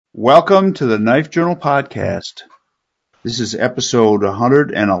Welcome to the Knife Journal Podcast. This is episode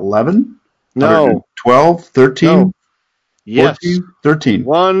 111? No. 112? 13? No. Yes. 14? 13.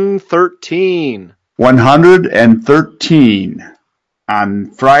 113. 113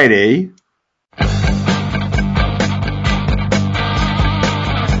 on Friday.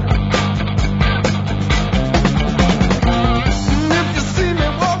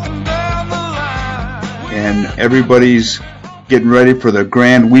 And everybody's getting ready for the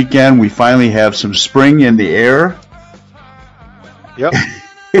grand weekend. We finally have some spring in the air. Yep.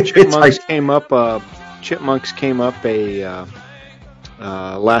 Chipmunks came up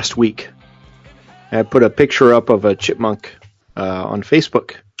last week. I put a picture up of a chipmunk on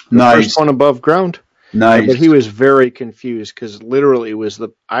Facebook. Nice. First one above ground. Nice. But he was very confused because literally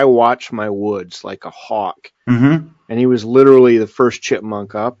I watch my woods like a hawk. Mm-hmm. And he was literally the first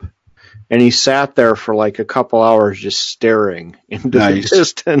chipmunk up. And he sat there for like a couple hours just staring into the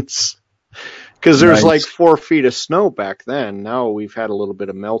distance. Because there's like 4 feet of snow back then. Now we've had a little bit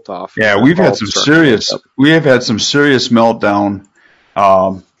of melt off. Yeah, we have had some serious meltdown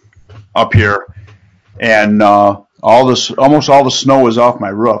up here. And almost all the snow is off my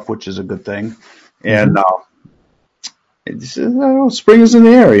roof, which is a good thing. And spring is in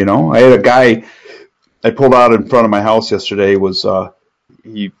the air, you know. I had a guy I pulled out in front of my house yesterday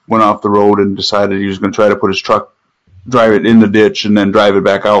he went off the road and decided he was going to try to put his truck, drive it in the ditch, and then drive it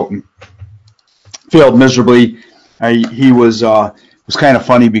back out, and failed miserably. He was kind of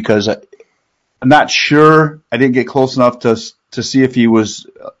funny because I'm not sure. I didn't get close enough to see if he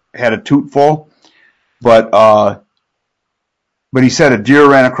had a toot full, but he said a deer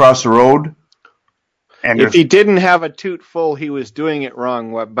ran across the road. And if he didn't have a toot full, he was doing it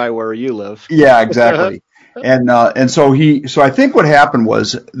wrong by where you live. Yeah, exactly. And so I think what happened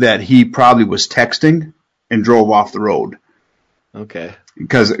was that he probably was texting and drove off the road. Okay.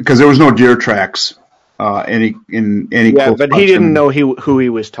 Because there was no deer tracks any. Yeah, but he didn't know who he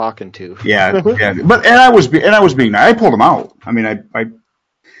was talking to. Yeah, yeah. But I was being nice. I pulled him out. I mean,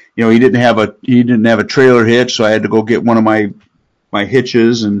 he didn't have a trailer hitch, so I had to go get one of my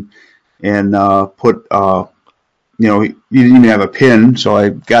hitches and put. He didn't even have a pin, so I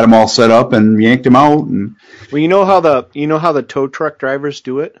got him all set up and yanked him out. And well, you know how the tow truck drivers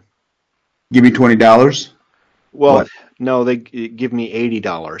do it? Give me $20. Well, what? No, they give me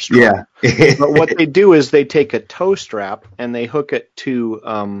 $80. Yeah. But what they do is they take a tow strap and they hook it to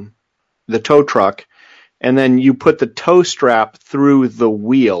the tow truck, and then you put the tow strap through the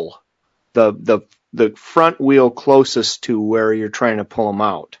wheel, the front wheel closest to where you're trying to pull them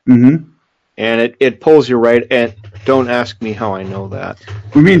out. Mm-hmm. And it pulls you right. And don't ask me how I know that.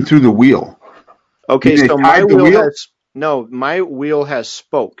 We mean through the wheel. Okay, so my wheel has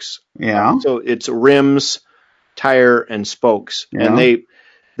spokes. Yeah. So it's rims, tire, and spokes. Yeah. And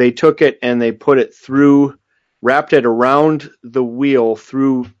they took it and they put it through, wrapped it around the wheel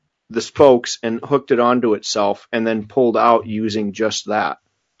through the spokes and hooked it onto itself, and then pulled out using just that.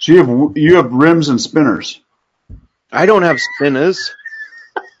 So you have rims and spinners. I don't have spinners.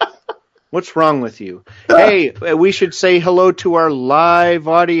 What's wrong with you? Hey, we should say hello to our live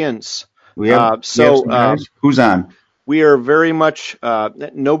audience. We have who's on? We are very much,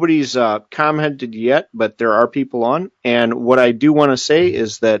 nobody's commented yet, but there are people on. And what I do want to say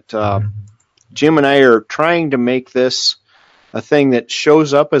is that Jim and I are trying to make this a thing that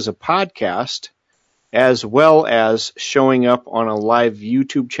shows up as a podcast, as well as showing up on a live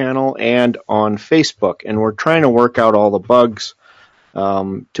YouTube channel and on Facebook. And we're trying to work out all the bugs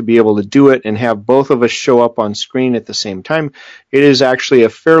to be able to do it and have both of us show up on screen at the same time. It is actually a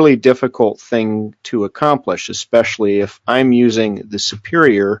fairly difficult thing to accomplish, especially if I'm using the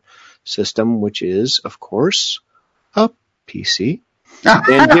superior system, which is, of course, a PC.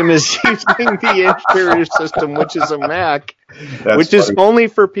 And Jim is using the inferior system, which is a Mac, which is only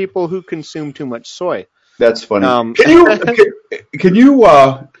for people who consume too much soy. That's funny. Can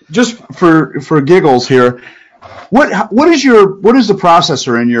you just for giggles here? What is the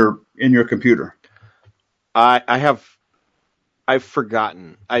processor in your computer? I've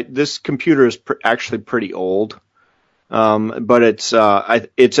forgotten. This computer is actually pretty old, but it's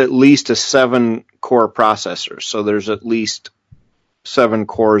at least a 7-core processor. So there's at least 7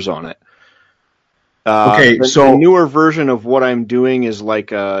 cores on it. Okay, so the newer version of what I'm doing is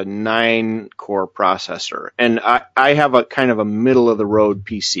like a 9-core processor, and I have a kind of a middle of the road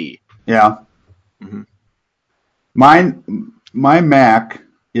PC. Yeah. Mm-hmm. My Mac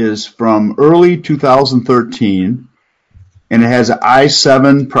is from early 2013, and it has an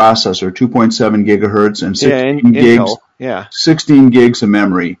i7 processor, 2.7 gigahertz, and 16 gigs. Intel, yeah. 16 gigs of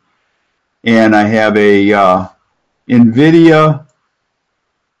memory, and I have a NVIDIA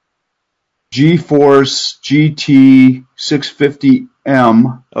GeForce GT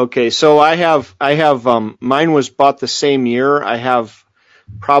 650M. Okay, so I have mine was bought the same year. I have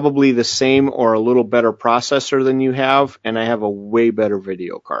probably the same or a little better processor than you have, and I have a way better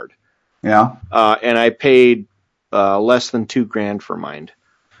video card. Yeah. And I paid less than $2,000 for mine.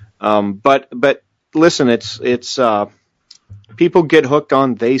 But listen, it's people get hooked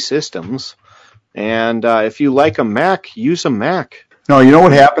on they systems, and if you like a Mac, use a Mac. No, you know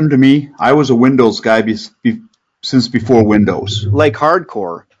what happened to me? I was a Windows guy since before Windows. Like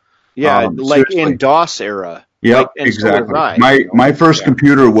hardcore. Yeah, like seriously. in DOS era. Yep, like, and exactly. So My first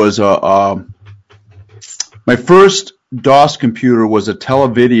computer was my first DOS computer was a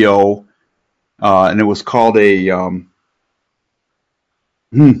Televideo, and it was called a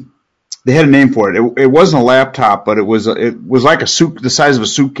they had a name for it. It wasn't a laptop, but it was like the size of a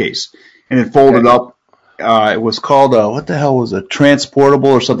suitcase, and it folded up. It was called what the hell was it? Transportable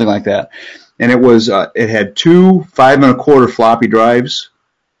or something like that. And it had two 5 1/4 floppy drives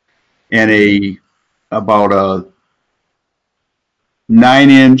and about a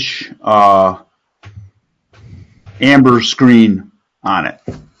 9-inch amber screen on it.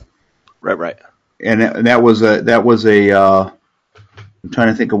 Right. And that was a I'm trying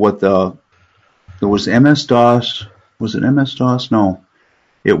to think of what it was MS-DOS. Was it MS-DOS? No.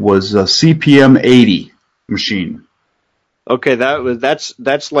 It was a CPM 80 machine. Okay, that's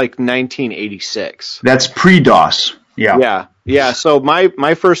like 1986. That's pre-DOS. Yeah. Yeah. So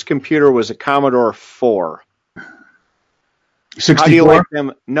my first computer was a Commodore 4. 64? How do you like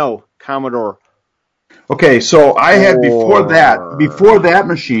them? No, Commodore. Okay, so I had before that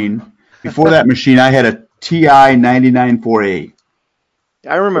machine, I had a TI 994A.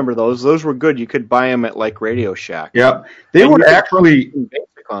 I remember those. Those were good. You could buy them at like Radio Shack. Yep. They were actually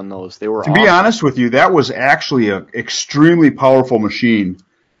basic on those. They were to be honest with you, that was actually an extremely powerful machine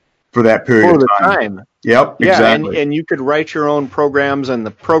for that period of time. Yep, yeah, exactly. And you could write your own programs, and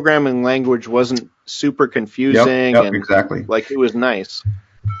the programming language wasn't super confusing. Yep, and exactly. Like it was nice.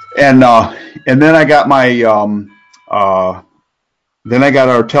 And then I got my then I got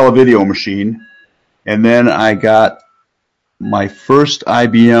our Televideo machine, and then I got my first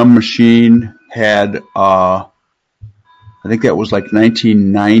IBM machine had I think that was like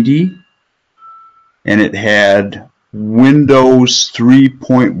 1990, and it had Windows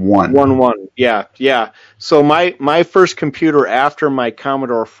 3.1. Yeah. So my first computer after my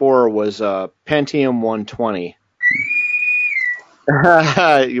Commodore 4 was a Pentium 120.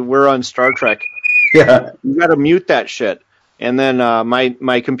 We're on Star Trek. Yeah. You got to mute that shit. And then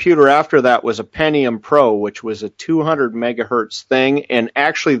my computer after that was a Pentium Pro, which was a 200 megahertz thing. And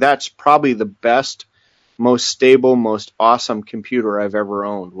actually, that's probably the best, most stable, most awesome computer I've ever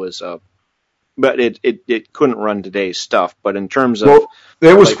owned. But it couldn't run today's stuff. But in terms of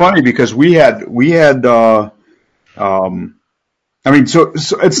it was funny because we had I mean, so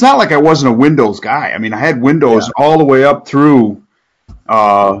it's not like I wasn't a Windows guy. I mean, I had Windows all the way up through.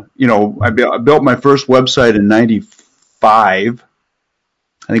 I built my first website in '95. I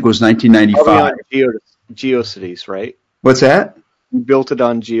think it was 1995. GeoCities, right? What's that? You built it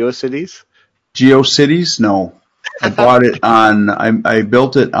on GeoCities? GeoCities? No, I bought it on. I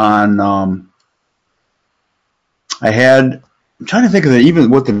built it on. I'm trying to think of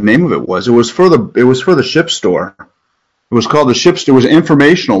even what the name of it was. It was for the ship store. It was called the ship store. It was an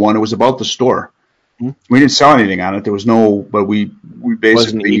informational one. It was about the store. We didn't sell anything on it. There was no, but we basically it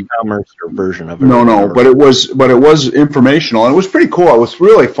wasn't an e-commerce version of it. No, but it was informational, and it was pretty cool. It was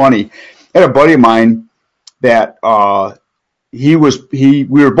really funny. I had a buddy of mine that we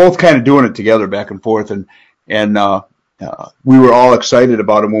were both kind of doing it together back and forth, and we were all excited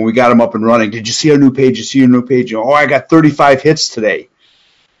about him when we got him up and running. Did you see our new page? Oh, I got 35 hits today.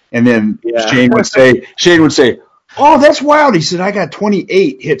 And then Shane would say, oh, that's wild. He said, I got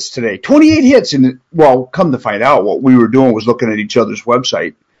 28 hits today. 28 hits. And, come to find out, what we were doing was looking at each other's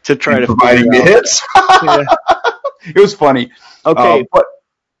website to try to providing the hits. It was funny. Okay. But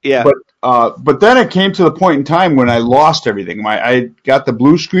then it came to the point in time when I lost everything. I got the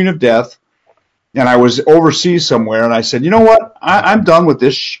blue screen of death, and I was overseas somewhere, and I said, you know what? I'm done with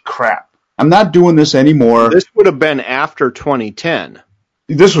this crap. I'm not doing this anymore. This would have been after 2010.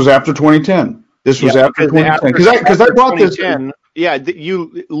 This was after 2010. This was after 2010 because I bought this. Yeah,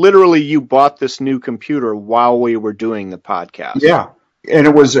 you bought this new computer while we were doing the podcast. Yeah, and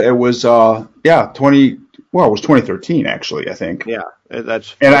it was 2013 actually, I think. Yeah,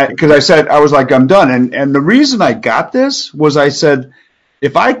 that's because I was like, I'm done, and the reason I got this was I said,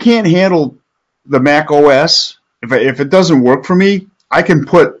 if I can't handle the Mac OS, if it doesn't work for me, I can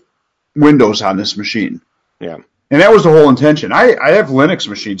put Windows on this machine. Yeah. And that was the whole intention. I have Linux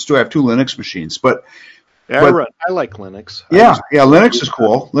machines too. I have 2 Linux machines, but I like Linux. yeah, Linux is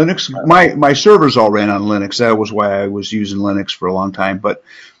cool. Linux, my servers all ran on Linux. That was why I was using Linux for a long time. But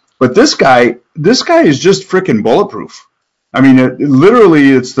this guy is just freaking bulletproof. I mean,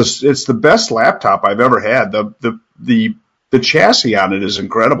 literally, it's the best laptop I've ever had. The chassis on it is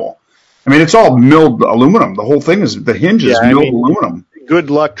incredible. I mean, it's all milled aluminum. The whole thing is, the hinge is milled aluminum. Good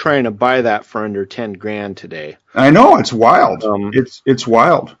luck trying to buy that for under 10 grand today. I know, it's wild. It's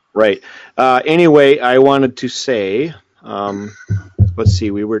wild. Right. Anyway, I wanted to say, let's see,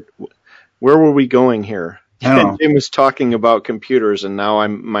 where were we going here? Jim was talking about computers, and now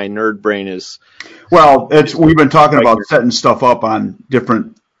my nerd brain is. Well, we've been talking about setting stuff up on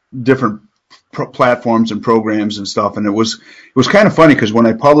different platforms and programs and stuff, and it was kind of funny because when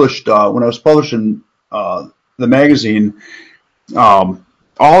I was publishing the magazine, all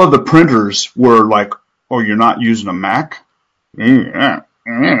of the printers were like, "Oh, you're not using a Mac?" I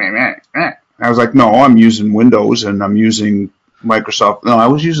was like, "No, I'm using Windows and I'm using Microsoft." No, I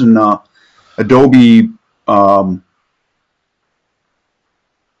was using Adobe.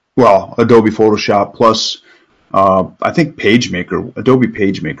 Adobe Photoshop plus I think PageMaker. Adobe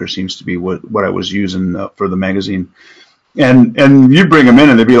PageMaker seems to be what I was using for the magazine. And you bring them in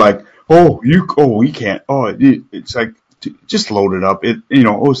and they'd be like, we can't. It's like, just load it up.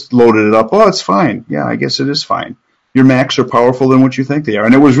 It's loaded it up. Oh, it's fine. Yeah, I guess it is fine. Your Macs are powerful than what you think they are.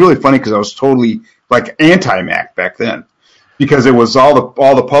 And it was really funny because I was totally like anti-Mac back then, because it was all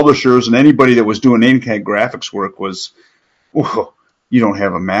the publishers and anybody that was doing any kind of graphics work was, you don't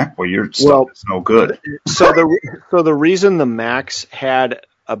have a Mac, well, your stuff is no good. So the reason the Macs had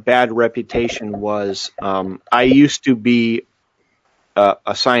a bad reputation was I used to be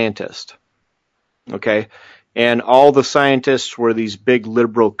a scientist, okay, and all the scientists were these big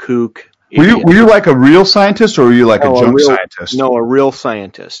liberal kook. Were you like a real scientist, or were you like a junk scientist? No, a real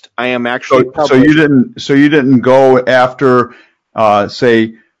scientist. I am actually. So you didn't go after,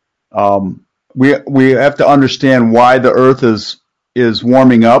 say, we have to understand why the Earth is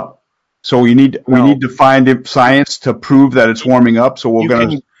warming up. So we need to find science to prove that it's warming up. So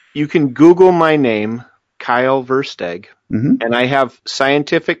you can Google my name, Kyle Versteeg, and I have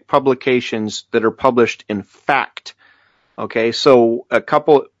scientific publications that are published in fact. Okay, so a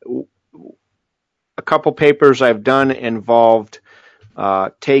couple papers I've done involved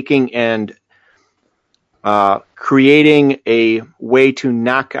taking and creating a way to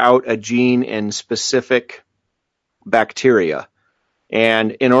knock out a gene in specific bacteria.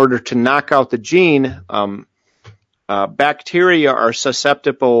 And in order to knock out the gene, bacteria are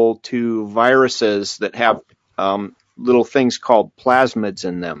susceptible to viruses that have little things called plasmids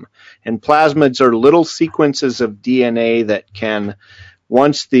in them. And plasmids are little sequences of DNA that can,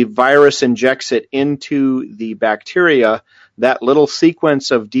 once the virus injects it into the bacteria, that little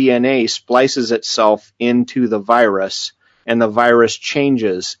sequence of DNA splices itself into the virus, and the virus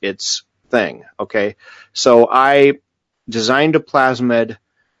changes its thing. Okay, so I designed a plasmid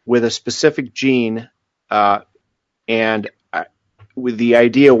with a specific gene, and the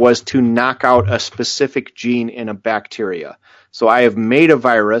idea was to knock out a specific gene in a bacteria. So I have made a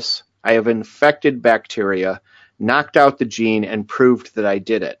virus, I have infected bacteria, knocked out the gene, and proved that I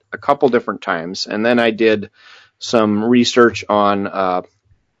did it a couple different times. And then I did some research on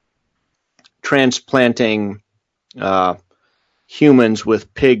transplanting humans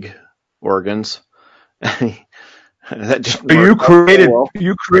with pig organs. That just you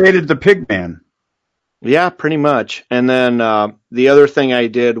created the pig man. Yeah, pretty much. And then the other thing I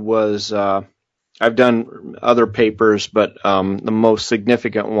did was I've done other papers, but the most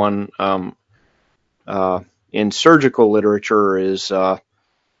significant one in surgical literature is a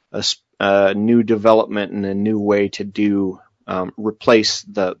new development and a new way to do replace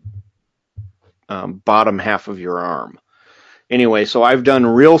the bottom half of your arm. Anyway, so I've done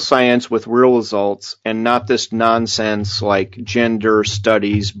real science with real results and not this nonsense like gender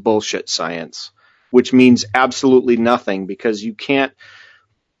studies bullshit science, which means absolutely nothing, because you can't.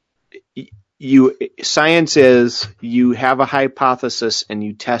 Science is you have a hypothesis and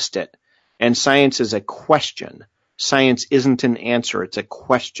you test it, and science is a question. Science isn't an answer; it's a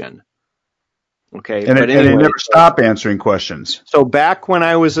question. Okay, and they never stop answering questions. So back when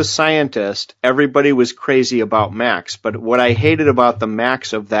I was a scientist, everybody was crazy about Macs. But what I hated about the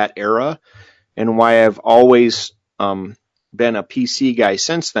Macs of that era, and why I've always been a PC guy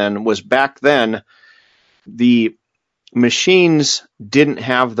since then, was back then the machines didn't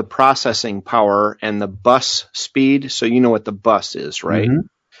have the processing power and the bus speed. So you know what the bus is, right? Mm-hmm.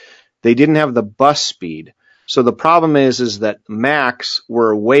 They didn't have the bus speed. So the problem is that Macs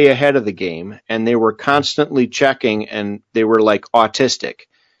were way ahead of the game, and they were constantly checking, and they were like autistic.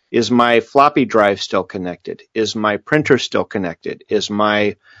 Is my floppy drive still connected? Is my printer still connected?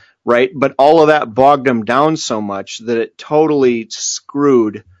 Right? But all of that bogged them down so much that it totally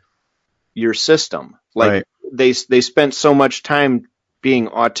screwed your system. Like Right. they spent so much time being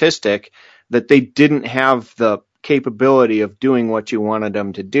autistic that they didn't have the capability of doing what you wanted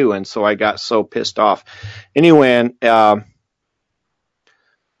them to do, and so I got so pissed off. Anyway, so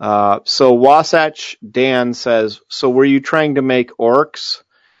Wasatch Dan says, so were you trying to make orcs?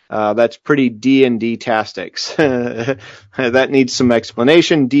 That's pretty D&D tastics. That needs some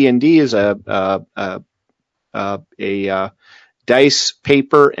explanation. D&D is a dice,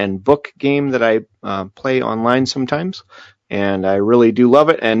 paper, and book game that I play online sometimes, and I really do love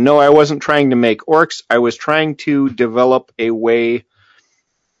it. And no, I wasn't trying to make orcs. I was trying to develop a way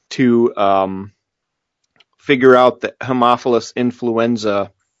to figure out the Haemophilus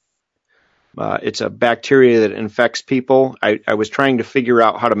influenza. It's a bacteria that infects people. I was trying to figure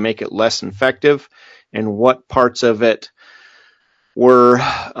out how to make it less infective and what parts of it were,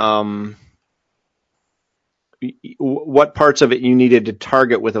 what parts of it you needed to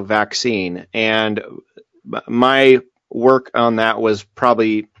target with a vaccine. And my work on that was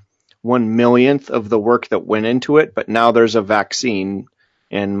probably 1/1,000,000th of the work that went into it, but now there's a vaccine,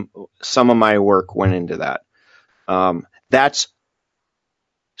 and some of my work went into that. That's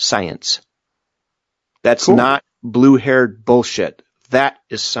science. That's Cool. not blue-haired bullshit. That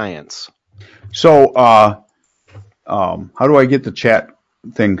is science. So, how do I get the chat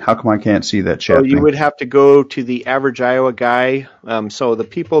thing? How come I can't see that chat So you thing? would have to go to the Average Iowa Guy. So the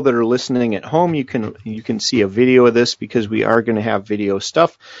people that are listening at home, you can see a video of this because we are going to have video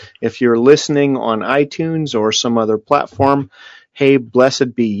stuff. If you're listening on iTunes or some other platform, hey,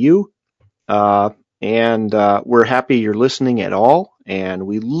 blessed be you. And we're happy you're listening at all. And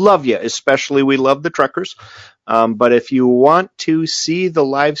we love you, especially we love the truckers. But if you want to see the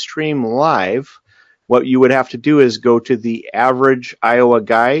live stream live, what you would have to do is go to the Average Iowa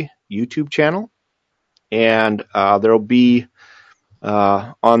Guy YouTube channel. And there'll be,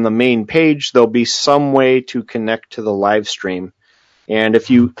 on the main page, there'll be some way to connect to the live stream. And if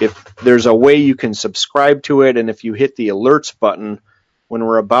there's a way you can subscribe to it, and if you hit the alerts button when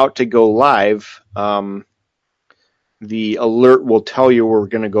we're about to go live, the alert will tell you we're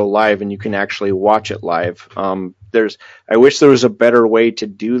going to go live, and you can actually watch it live. I wish there was a better way to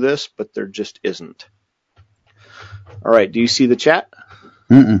do this, but there just isn't. All right, do you see the chat?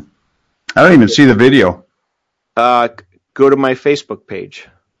 Mm-mm. I don't even see the video. Go to my Facebook page,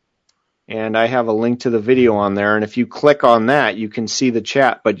 and I have a link to the video on there, and if you click on that, you can see the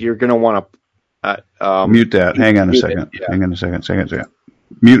chat, but you're going to want to mute that. Hang on a second. Yeah. Hang on a second.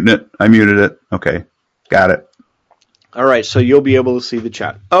 Muting it. I muted it. Okay. Got it. All right, so you'll be able to see the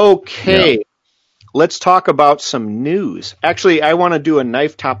chat. Okay, yeah. Let's talk about some news. Actually, I want to do a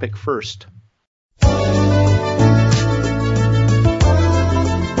knife topic first.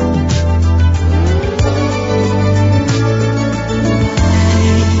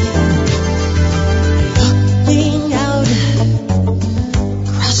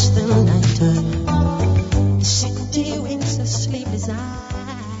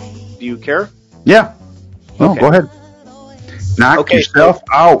 Do you care? Yeah. No, okay. Go ahead. Knock yourself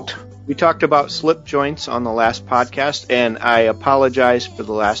out. We talked about slip joints on the last podcast, and I apologize for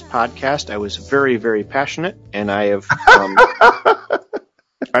the last podcast. I was very, very passionate, and I have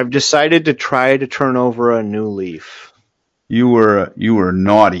I've decided to try to turn over a new leaf. You were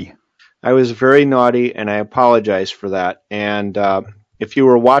naughty. I was very naughty, and I apologize for that. And if you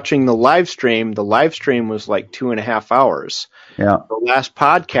were watching the live stream was like 2.5 hours. Yeah. The last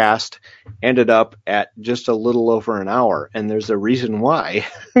podcast ended up at just a little over an hour, and there's a reason why.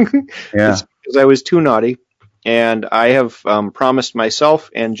 Yeah. It's because I was too naughty, and I have promised myself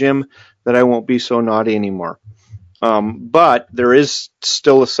and Jim that I won't be so naughty anymore. But there is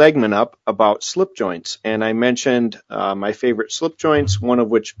still a segment up about slip joints, and I mentioned my favorite slip joints, one of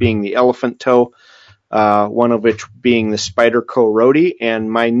which being the elephant toe, one of which being the Spyderco Roadie,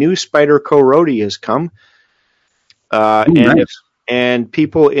 and my new Spyderco Roadie has come. Nice. And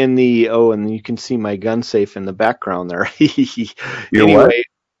people in and you can see my gun safe in the background there. Anyway,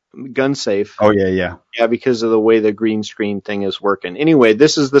 gun safe. Oh yeah. Yeah, because of the way the green screen thing is working. Anyway,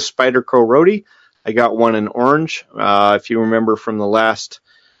 this is the Spyderco Roadie. I got one in orange. If you remember from the last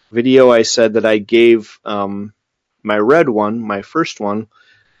video, I said that I gave my red one, my first one,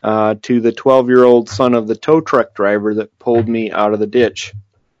 to the 12-year-old son of the tow truck driver that pulled me out of the ditch.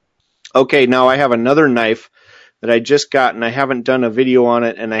 Okay, now I have another knife that I just got, and I haven't done a video on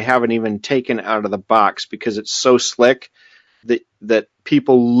it, and I haven't even taken it out of the box because it's so slick that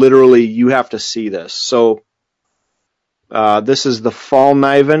people literally, you have to see this. So this is the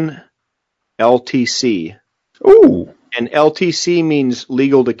Fallkniven LTC. Ooh. And LTC means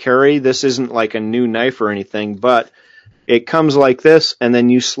legal to carry. This isn't like a new knife or anything, but it comes like this, and then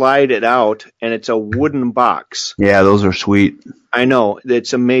you slide it out, and it's a wooden box. Yeah, those are sweet. I know,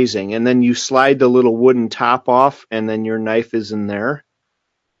 it's amazing. And then you slide the little wooden top off, and then your knife is in there.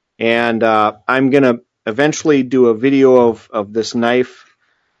 And I'm going to eventually do a video of this knife.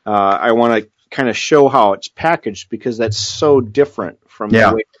 I want to kind of show how it's packaged because that's so different from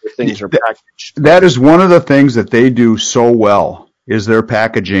the way things are packaged. That is one of the things that they do so well, is their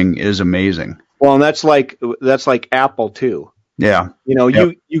packaging is amazing. Well, and that's like Apple too. Yeah. You know,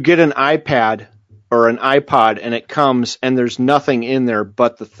 you get an iPad or an iPod and it comes and there's nothing in there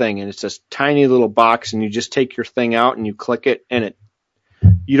but the thing, and it's this tiny little box, and you just take your thing out and you click it, and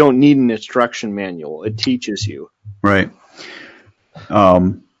you don't need an instruction manual. It teaches you. Right.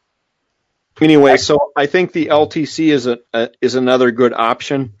 Anyway, so I think the LTC is another good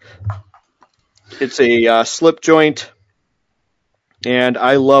option. It's a slip joint, and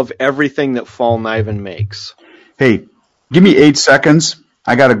I love everything that Fallkniven makes. Hey, give me 8 seconds.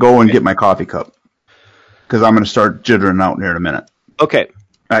 I got to go and get my coffee cup because I'm going to start jittering out in here in a minute. Okay.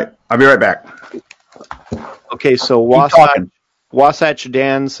 All right. I'll be right back. Okay, so Wasatch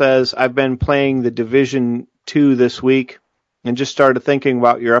Dan says, I've been playing the Division 2 this week and just started thinking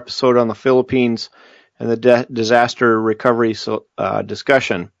about your episode on the Philippines and the disaster recovery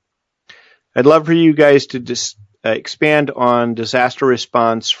discussion. I'd love for you guys to expand on disaster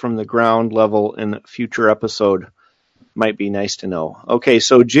response from the ground level in a future episode. Might be nice to know. Okay,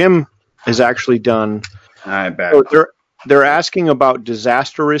 so Jim has actually done. So they're asking about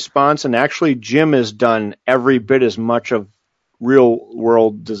disaster response, and actually Jim has done every bit as much of real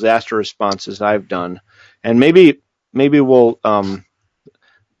world disaster response as I've done, and maybe we'll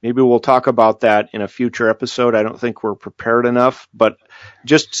talk about that in a future episode. I don't think we're prepared enough, but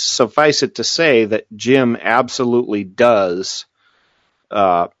just suffice it to say that Jim absolutely does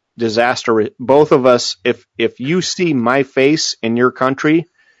disaster. Both of us, if you see my face in your country,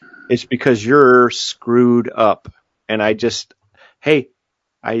 it's because you're screwed up. And I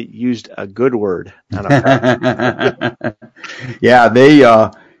used a good word, not a bad. Yeah,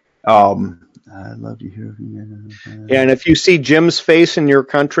 I'd love to hear from you. Yeah, and if you see Jim's face in your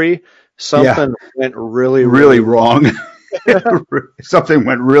country, something went really wrong. Something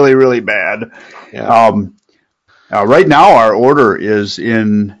went really, really bad. Yeah. Right now, our order is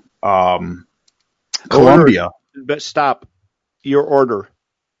in Colombia. But stop. Your order.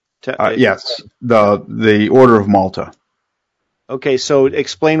 Yes, the Order of Malta. Okay, so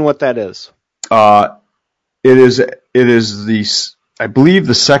explain what that is. It is I believe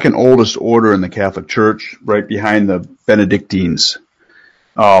the second oldest order in the Catholic Church, right behind the Benedictines.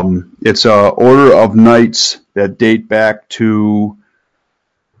 It's a order of knights that date back to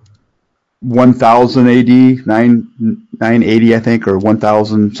 1000 AD, 980, I think, or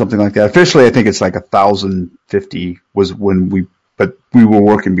 1000, something like that. Officially, I think it's like 1050 was when but we were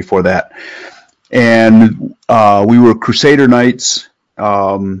working before that. And we were Crusader knights,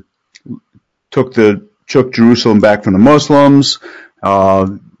 took Jerusalem back from the Muslims,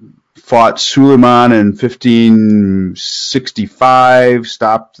 fought Suleiman in 1565,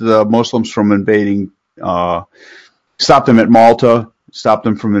 stopped the Muslims from invading, stopped them at Malta, stopped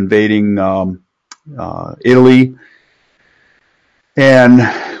them from invading Italy. And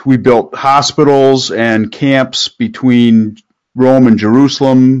we built hospitals and camps between Rome and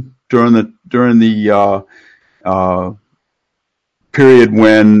Jerusalem during the period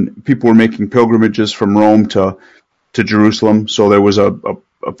when people were making pilgrimages from Rome to Jerusalem. So there was a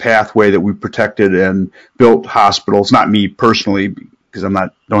pathway that we protected and built hospitals. Not me personally, because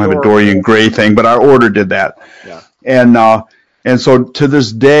don't have a Dorian Gray thing, but our order did that. Yeah. And so to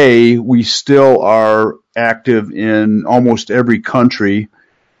this day, we still are active in almost every country,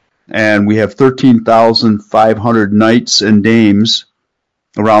 and we have 13,500 knights and dames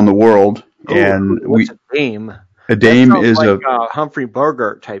around the world. Ooh, and what's a dame? A dame is like a Humphrey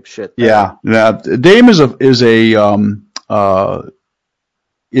Bogart type shit. Yeah, a dame is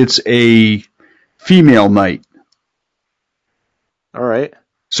it's a female knight. All right.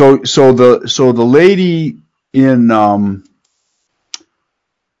 So the lady in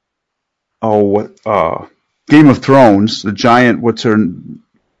Game of Thrones, the giant, what's her,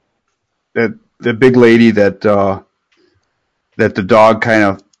 the big lady that the dog kind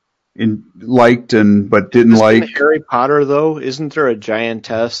of liked but didn't like. In Harry Potter, though, isn't there a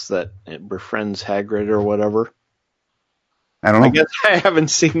giantess that befriends Hagrid or whatever? I don't know. I guess I haven't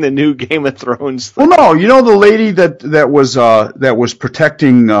seen the new Game of Thrones Well, thing. no, you know the lady that was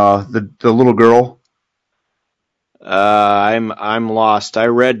protecting the little girl. I'm lost. I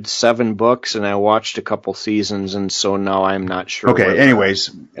read 7 books and I watched a couple seasons, and so now I'm not sure. Okay.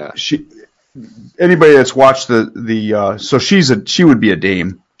 Anyways, Yeah. anybody that's watched so she would be a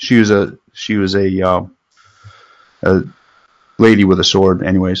dame. She was a lady with a sword.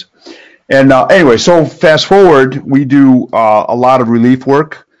 Anyways, and anyway, so fast forward, we do a lot of relief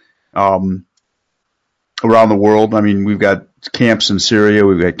work around the world. I mean, we've got camps in Syria,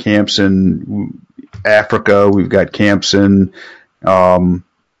 we've got camps in Africa, we've got camps in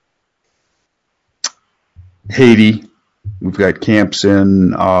Haiti. We've got camps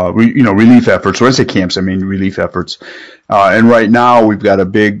in, relief efforts. When I say camps, I mean relief efforts. And right now, we've got a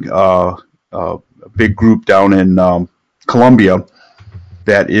big group down in Colombia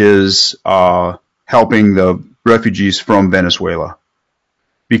that is helping the refugees from Venezuela,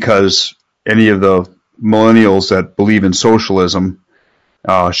 because any of the millennials that believe in socialism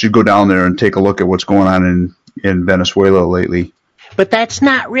should go down there and take a look at what's going on in Venezuela lately. But that's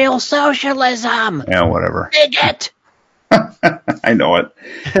not real socialism. Yeah, whatever. Bigot. I know it.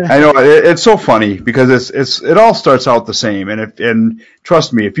 It's so funny because it all starts out the same. And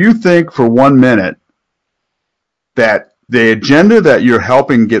trust me, if you think for 1 minute that the agenda that you're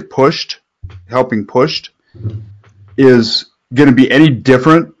helping pushed, is going to be any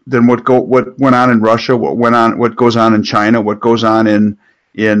different than what went on in Russia, what goes on in China, what goes on in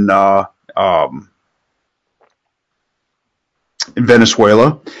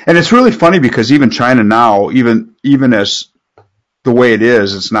Venezuela. And it's really funny because even China now, even as the way it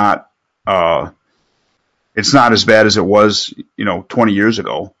is, it's not as bad as it was, 20 years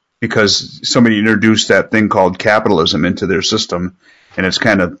ago, because somebody introduced that thing called capitalism into their system, and it's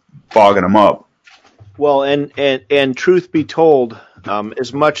kind of fogging them up. Well, and truth be told,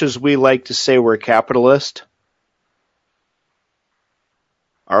 as much as we like to say we're capitalist,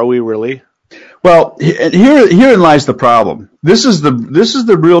 are we really? Well, herein lies the problem. This is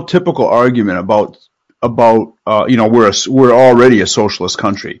the real typical argument about we're already a socialist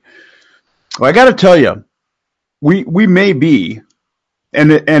country. Well, I got to tell you, we may be,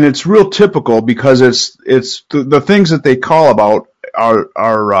 and it's real typical because it's the things that they call about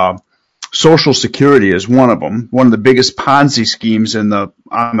our Social Security is one of them. One of the biggest Ponzi schemes on the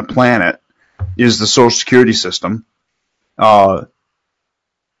planet is the Social Security system.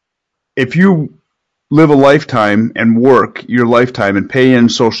 If you live a lifetime and work your lifetime and pay in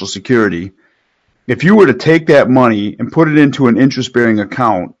Social Security, if you were to take that money and put it into an interest-bearing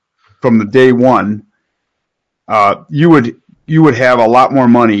account from the day one, you would have a lot more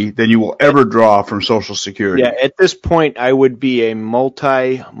money than you will ever draw from Social Security. Yeah, at this point, I would be a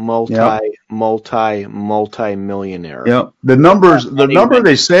multi-millionaire. Yeah, the number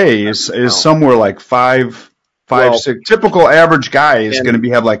they say is somewhere like five, 6. Typical average guy is going to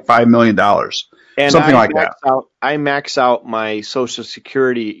have like $5 million, something like that. I max out my Social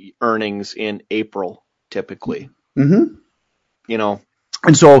Security earnings in April, typically. Mm-hmm.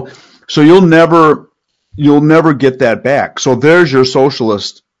 And so you'll never get that back. So there's your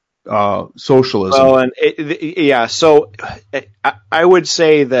socialism. Well, and so I would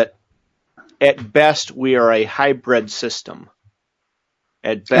say that at best we are a hybrid system.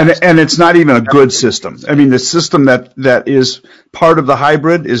 At best. And it's not even a good system. I mean, the system that is part of the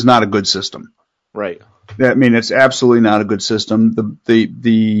hybrid is not a good system. Right. I mean, it's absolutely not a good system.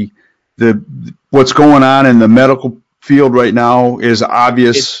 The what's going on in the medical field right now is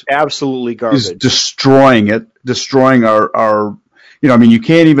obvious. It's absolutely garbage. Is destroying our. I mean, you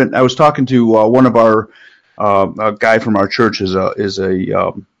can't even. I was talking to one of our a guy from our church is a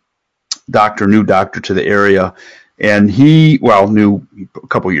new doctor to the area. And new a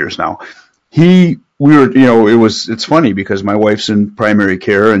couple years now. It's funny because my wife's in primary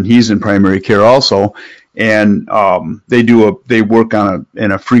care and he's in primary care also. And, they work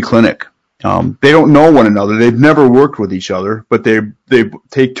in a free clinic. They don't know one another. They've never worked with each other, but they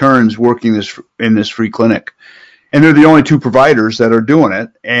take turns working in this free clinic. And they're the only 2 providers that are doing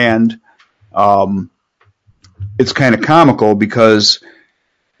it. And, it's kind of comical because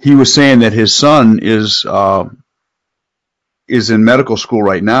he was saying that his son is in medical school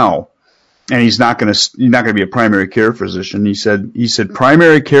right now, and he's not going to be a primary care physician. He said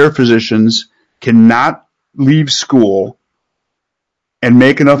primary care physicians cannot leave school and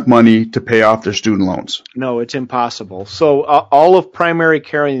make enough money to pay off their student loans. No, it's impossible. So all of primary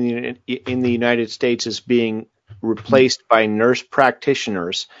care in the United States is being replaced by nurse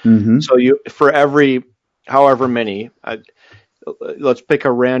practitioners. Mm-hmm. So for every however many, let's pick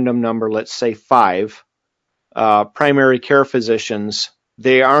a random number. Let's say 5. primary care physicians.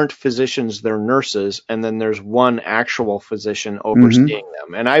 They aren't physicians, they're nurses, and then there's one actual physician overseeing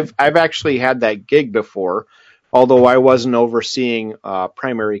them. And I've actually had that gig before, although I wasn't overseeing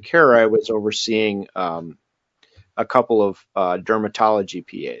primary care. I was overseeing a couple of dermatology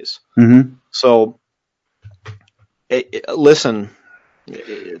PAs. So, listen,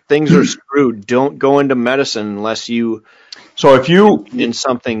 things are screwed. Don't go into medicine unless you in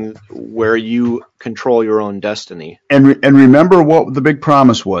something where you control your own destiny. And remember what the big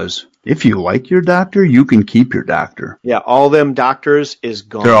promise was. If you like your doctor, you can keep your doctor. Yeah, all them doctors is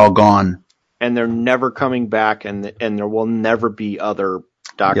gone. They're all gone. And they're never coming back, and there will never be other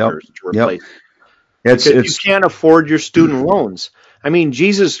doctors to replace. Because you can't afford your student loans. I mean,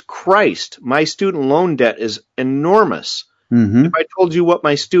 Jesus Christ, my student loan debt is enormous. If I told you what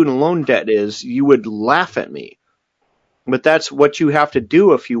my student loan debt is, you would laugh at me. But that's what you have to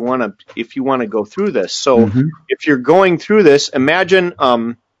do if you want to go through this. So if you're going through this, imagine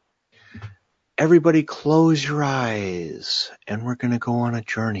everybody close your eyes and we're going to go on a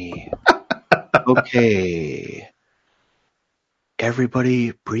journey. Okay.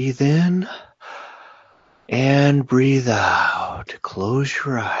 Everybody breathe in and breathe out. Close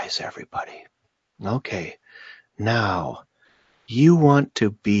your eyes, everybody. Okay. Now, you want to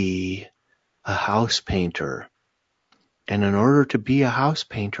be a house painter. And in order to be a house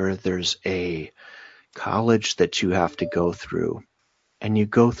painter, there's a college that you have to go through. And you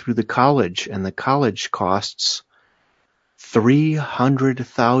go through the college, and the college costs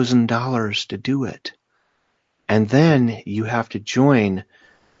 $300,000 to do it. And then you have to join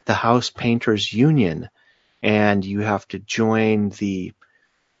the House Painters Union, and you have to join the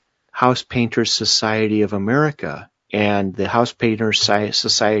House Painters Society of America. And the House Painters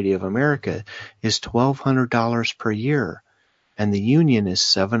Society of America is $1,200 per year, and the union is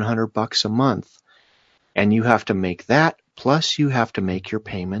 $700 a month. And you have to make that, plus you have to make your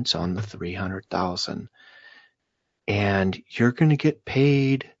payments on the $300,000. And you're going to get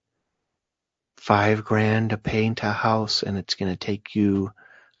paid $5,000 to paint a house, and it's going to take you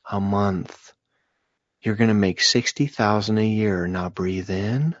a month. You're going to make $60,000 a year. Now breathe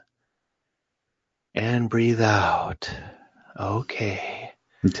in and breathe out. Okay.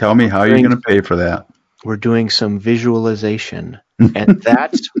 And tell me how you're going to pay for that. We're doing some visualization, and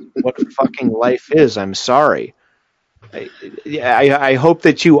that's what fucking life is. I'm sorry. I hope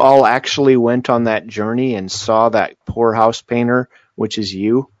that you all actually went on that journey and saw that poor house painter, which is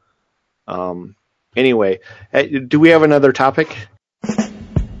you. Anyway, do we have another topic?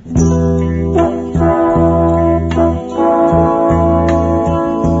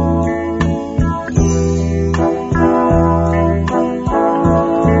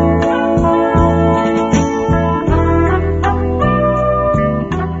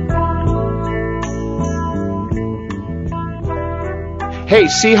 Hey,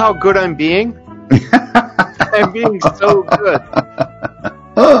 see how good I'm being? I'm being so good.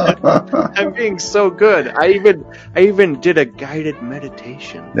 I'm being so good. I even did a guided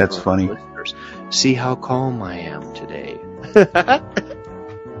meditation. That's funny. Listeners. See how calm I am today.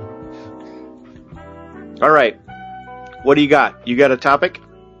 All right. What do you got? You got a topic?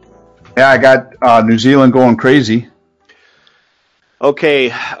 Yeah, I got New Zealand going crazy.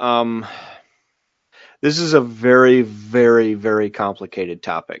 Okay. This is a very, very, very complicated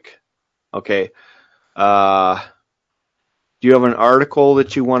topic. Okay. Do you have an article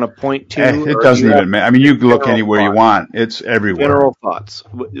that you want to point to? It doesn't even matter. I mean, you can look anywhere you want. It's everywhere. General thoughts.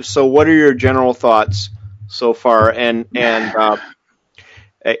 So what are your general thoughts so far? And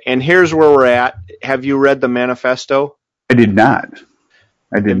here's where we're at. Have you read the manifesto? I did not.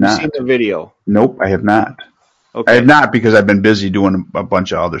 Have you seen the video? Nope, I have not. Okay. I have not because I've been busy doing a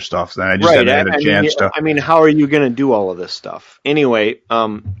bunch of other stuff. And I just haven't had a chance to. I mean, how are you going to do all of this stuff? Anyway,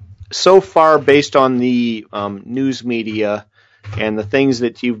 so far, based on the news media and the things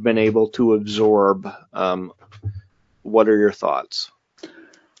that you've been able to absorb, what are your thoughts?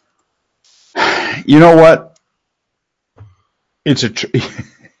 You know what? It's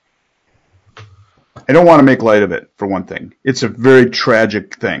I don't want to make light of it, for one thing. It's a very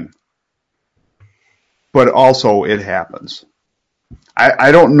tragic thing. But also, it happens.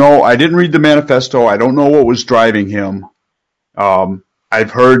 I don't know. I didn't read the manifesto. I don't know what was driving him.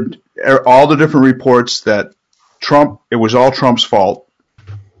 I've heard all the different reports that it was all Trump's fault.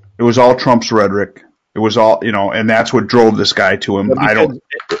 It was all Trump's rhetoric. It was all, and that's what drove this guy to him.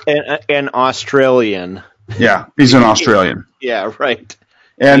 An Australian. Yeah, he's an Australian. Yeah, right.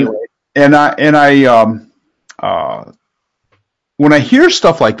 And anyway. I when I hear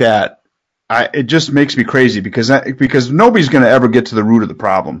stuff like that, it just makes me crazy because nobody's going to ever get to the root of the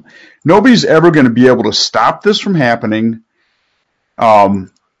problem. Nobody's ever going to be able to stop this from happening. How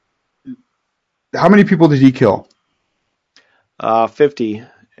many people did he kill? 50.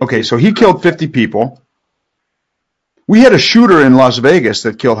 Okay, so he killed 50 people. We had a shooter in Las Vegas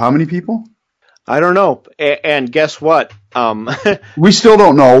that killed how many people? I don't know. And guess what? We still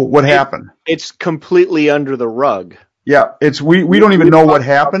don't know what happened. It's completely under the rug. Yeah, we don't even know what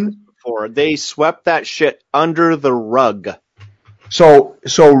happened. Before. They swept that shit under the rug. So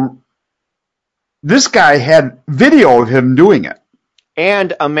this guy had video of him doing it.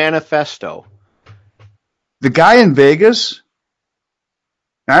 And a manifesto. The guy in Vegas,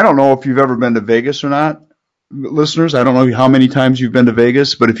 I don't know if you've ever been to Vegas or not, listeners. I don't know how many times you've been to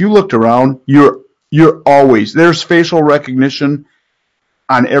Vegas, but if you looked around, you're always, there's facial recognition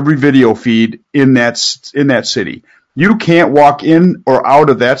on every video feed in that city. You can't walk in or out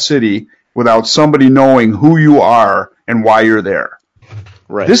of that city without somebody knowing who you are and why you're there.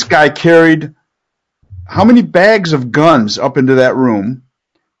 Right. This guy carried how many bags of guns up into that room,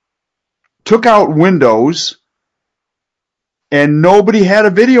 took out windows, and nobody had a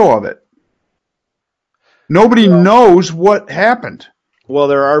video of it. Nobody knows what happened. Well,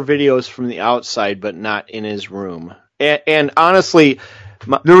 there are videos from the outside, but not in his room. And honestly,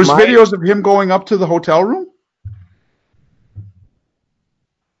 there was videos of him going up to the hotel room?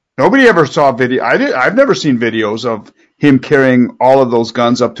 Nobody ever saw video. I've never seen videos of him carrying all of those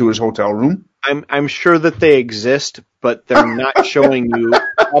guns up to his hotel room. I'm sure that they exist, but they're not showing you,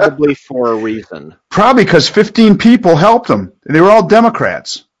 probably for a reason. Probably because 15 people helped him. They were all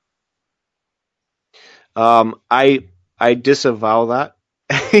Democrats. I disavow that.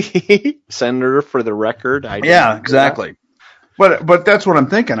 Senator, for the record. Yeah, exactly. But that's what I'm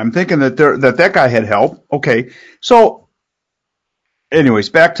thinking. I'm thinking that guy had help. Okay, so anyways,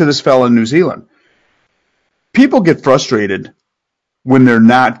 back to this fella in New Zealand. People get frustrated when they're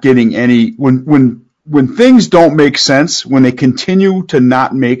not getting any, when things don't make sense, when they continue to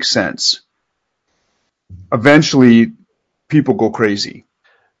not make sense. Eventually, people go crazy.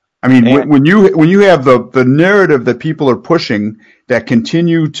 I mean, when you have the narrative that people are pushing that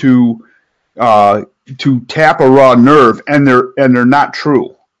continue to tap a raw nerve, and they're not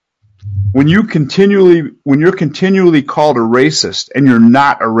true. When you're continually called a racist and you're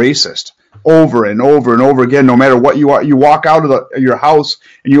not a racist over and over and over again, no matter what you are, you walk out of your house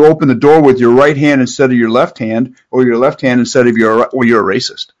and you open the door with your right hand instead of your left hand, or your left hand instead of you're a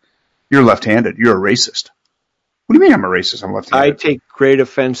racist. You're left-handed. You're a racist. What do you mean I'm a racist? I'm left-handed. I take great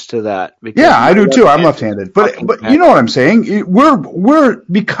offense to that. Yeah, I do too. I'm left-handed. But you know what I'm saying? We're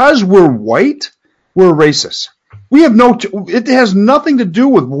because we're white, we're racist. We have it has nothing to do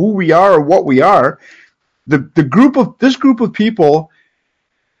with who we are or what we are. This group of people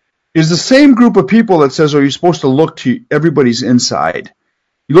is the same group of people that says, "Oh, you're supposed to look to everybody's inside.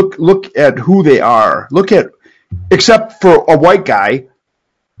 You look at who they are. Except for a white guy,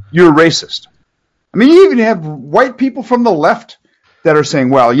 you're a racist." I mean, you even have white people from the left that are saying,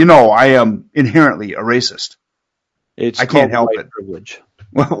 "Well, I am inherently a racist. I can't help it." Privilege.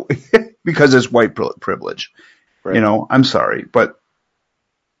 Well, because it's white privilege. Right. I'm sorry, but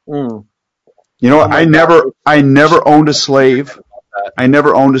I never owned a slave. I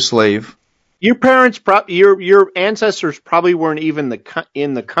never owned a slave. Your parents, your ancestors probably weren't even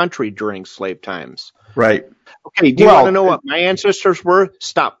in the country during slave times. Right. Okay. Do you want to know what my ancestors were?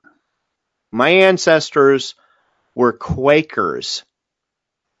 Stop. My ancestors were Quakers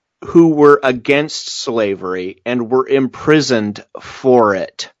who were against slavery and were imprisoned for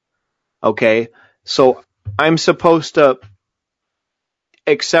it. Okay? So I'm supposed to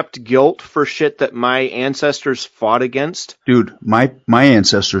accept guilt for shit that my ancestors fought against? Dude, my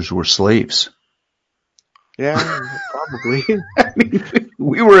ancestors were slaves. Yeah, probably. I mean,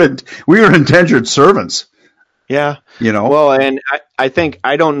 we were indentured servants. Yeah. Well, and I think,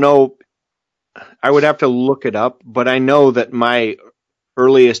 I don't know, I would have to look it up, but I know that my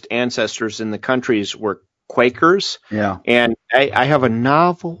earliest ancestors in the countries were Quakers. Yeah. And I have a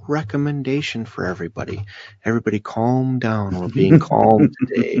novel recommendation for everybody. Everybody calm down. We're being calm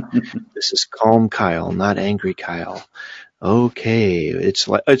today. This is Calm Kyle, not Angry Kyle. Okay.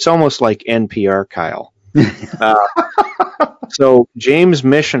 It's almost like NPR Kyle. So James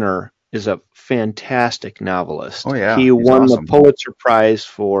Michener is a fantastic novelist. Oh, yeah. He won awesome. the Pulitzer Prize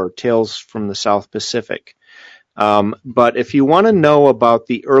for Tales from the South Pacific. But if you want to know about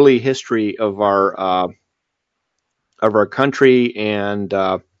the early history of our country and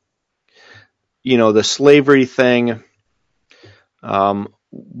the slavery thing,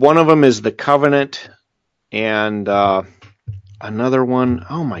 one of them is the Covenant, and another one,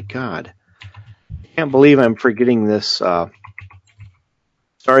 oh my God, Can't believe I'm forgetting this.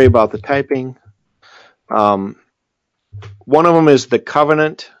 Sorry about the typing. One of them is The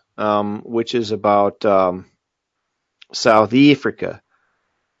Covenant, which is about South Africa.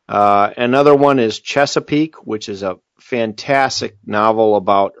 Another one is Chesapeake, which is a fantastic novel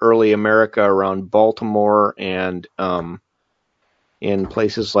about early America around Baltimore and in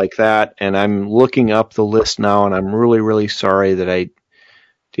places like that. And I'm looking up the list now, and I'm really, really sorry that I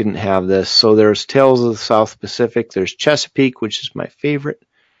didn't have this. So there's Tales of the South Pacific. There's Chesapeake, which is my favorite.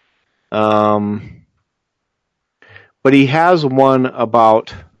 But he has one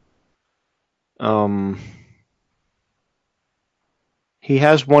about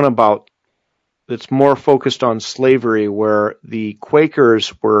that's more focused on slavery, where the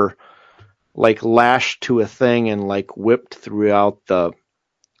Quakers were like lashed to a thing and like whipped throughout the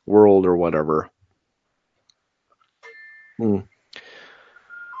world or whatever.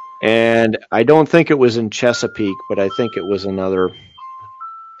 And I don't think it was in Chesapeake, but I think it was another.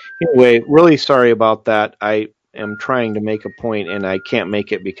 Anyway, really sorry about that. I am trying to make a point, and I can't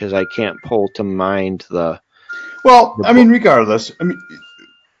make it because I can't pull to mind the. Well, I mean, regardless,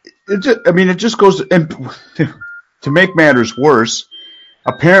 it just goes, and to make matters worse,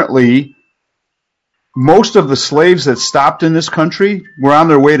 apparently most of the slaves that stopped in this country were on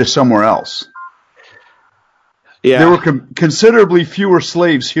their way to somewhere else. Yeah. There were considerably fewer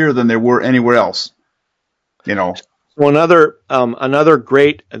slaves here than there were anywhere else. Well, there's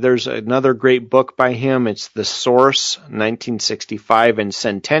another great book by him. It's The Source, 1965, and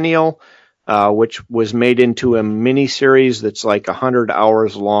Centennial, which was made into a miniseries that's like 100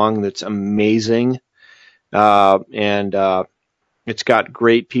 hours long. That's amazing. And it's got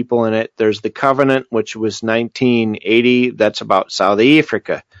great people in it. There's The Covenant, which was 1980. That's about South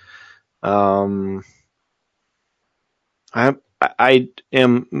Africa. I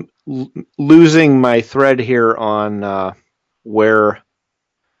am losing my thread here on where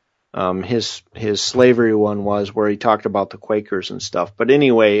his slavery one was, where he talked about the Quakers and stuff. But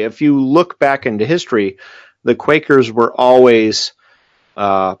anyway, if you look back into history, the Quakers were always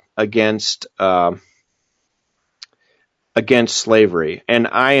against slavery, and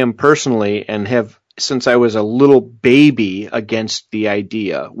I am personally, and have since I was a little baby, against the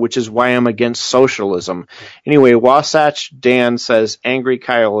idea, which is why I'm against socialism. Anyway, Wasatch Dan says Angry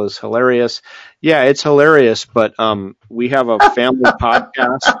Kyle is hilarious. Yeah, it's hilarious, but we have a family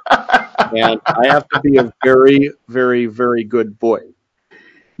podcast, and I have to be a very, very, very good boy.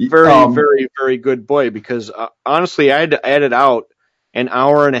 Very, very, very good boy, because honestly, I had to edit out an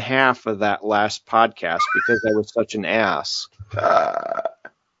hour and a half of that last podcast because I was such an ass.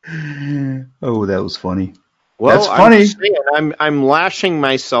 Oh, that was funny. Well, that's funny. I'm lashing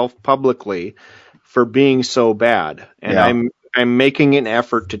myself publicly for being so bad, and I'm making an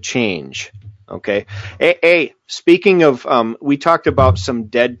effort to change. Okay. Hey, speaking of, we talked about some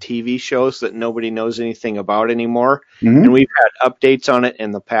dead TV shows that nobody knows anything about anymore, and we've had updates on it in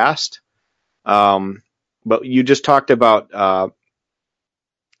the past. But you just talked about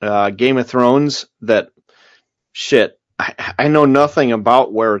Game of Thrones. That shit. I know nothing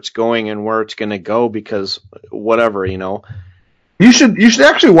about where it's going and where it's going to go, because whatever, You should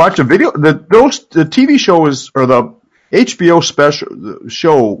actually watch a video. The TV show or the HBO special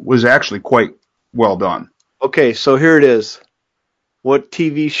show was actually quite well done. Okay, so here it is. What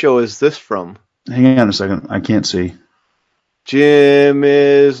TV show is this from? Hang on a second. I can't see. Jim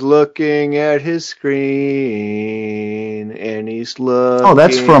is looking at his screen, and he's looking. Oh,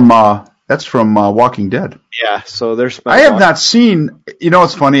 that's from Walking Dead. Yeah, so there's. I have not seen.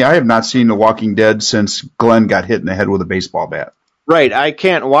 It's funny. I have not seen The Walking Dead since Glenn got hit in the head with a baseball bat. Right, I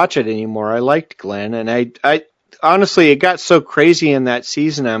can't watch it anymore. I liked Glenn, and I honestly, it got so crazy in that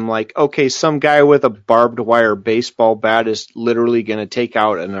season. I'm like, okay, some guy with a barbed wire baseball bat is literally going to take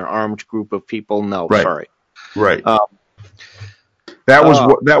out an armed group of people. No, right. Sorry. Right.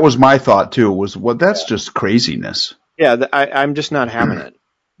 That was my thought too. That's just craziness. Yeah, I'm just not having it.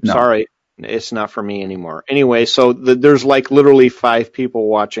 No. Sorry, it's not for me anymore. Anyway, so there's like literally 5 people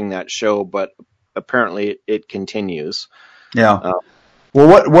watching that show, but apparently it continues. Yeah.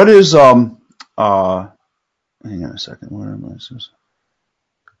 Well, what is hang on a second. Where am I?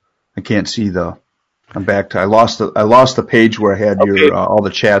 I can't see I'm back to. I lost the page where I had your all the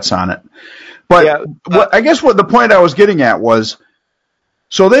chats on it. But I guess what the point I was getting at was,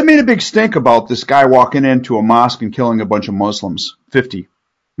 so they made a big stink about this guy walking into a mosque and killing a bunch of Muslims, 50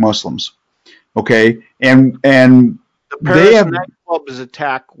 Muslims. Okay, and the Paris nightclub's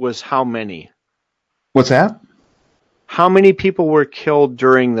attack was how many? What's that? How many people were killed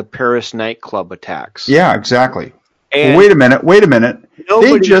during the Paris nightclub attacks? Yeah, exactly. Well, wait a minute.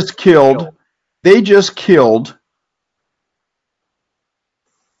 They just killed They just killed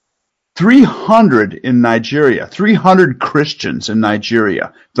 300 in Nigeria, 300 Christians in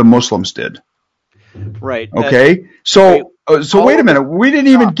Nigeria. The Muslims did. Right. Okay. So wait a minute. We didn't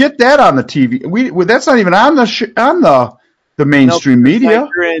even get that on the TV. That's not even on the mainstream media.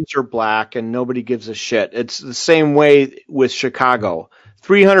 Nigerians are black and nobody gives a shit. It's the same way with Chicago.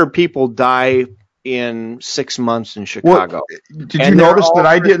 300 people die in 6 months in Chicago. Did you notice that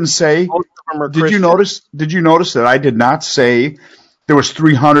I didn't say? Did you notice that I did not say there was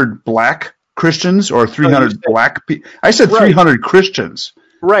 300 black Christians or 300 black people? I said 300 Christians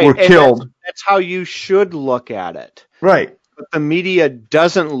were killed. That's how you should look at it. Right. But the media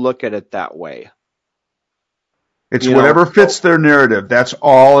doesn't look at it that way. It's whatever fits their narrative. That's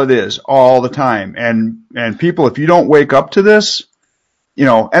all it is, all the time. And people, if you don't wake up to this,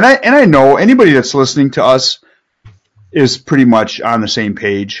 and I know anybody that's listening to us is pretty much on the same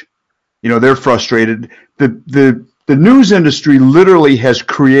page. They're frustrated. The news industry literally has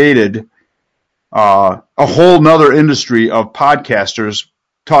created a whole nother industry of podcasters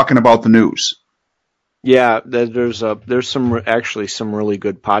talking about the news. Yeah, there's some really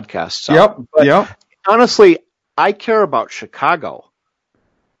good podcasts out. Yep. Honestly, I care about Chicago.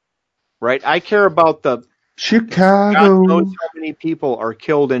 Right? I care about the Chicago. God knows how many people are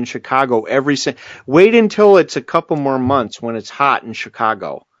killed in Chicago wait until it's a couple more months when it's hot in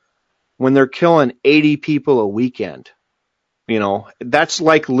Chicago, when they're killing 80 people a weekend. That's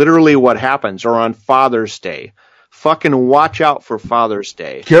like literally what happens. Or on Father's Day. Fucking watch out for Father's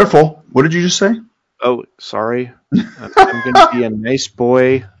Day. Careful. What did you just say? Oh, sorry. I'm going to be a nice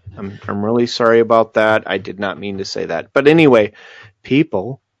boy. I'm really sorry about that. I did not mean to say that. But anyway,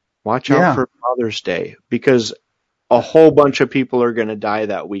 people, watch out for Father's Day, because a whole bunch of people are going to die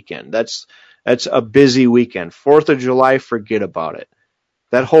that weekend. That's a busy weekend. 4th of July, forget about it.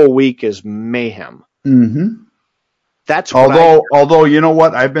 That whole week is mayhem. Mm-hmm. That's although you know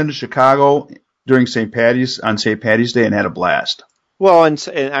what? I've been to Chicago during St. Patty's Day and had a blast. Well, and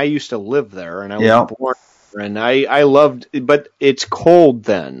I used to live there, and I was born there, and I loved, but it's cold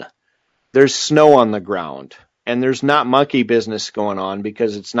then. There's snow on the ground, and there's not monkey business going on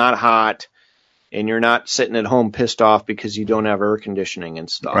because it's not hot, and you're not sitting at home pissed off because you don't have air conditioning and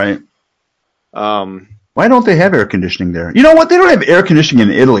stuff. Right. Why don't they have air conditioning there? You know what? They don't have air conditioning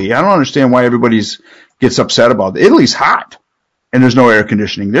in Italy. I don't understand why everybody gets upset about it. Italy's hot, and there's no air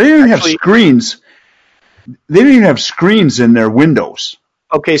conditioning. They don't even have screens. They don't even have screens in their windows.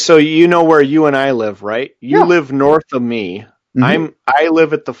 Okay, so you know where you and I live, right? You live north of me. Mm-hmm. I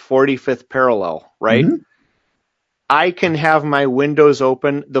live at the 45th parallel, right? Mm-hmm. I can have my windows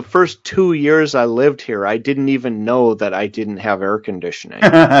open. The first 2 years I lived here, I didn't even know that I didn't have air conditioning.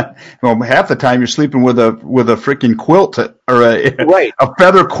 Well, half the time you're sleeping with a freaking quilt or a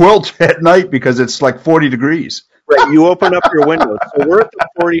feather quilt at night because it's like 40 degrees. Right, you open up your windows. So we're at the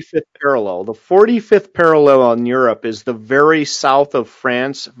 45th parallel. The 45th parallel in Europe is the very south of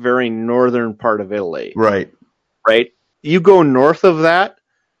France, very northern part of Italy. Right. Right? You go north of that,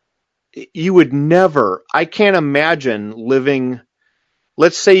 you would never, I can't imagine living,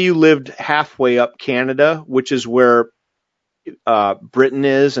 let's say you lived halfway up Canada, which is where Britain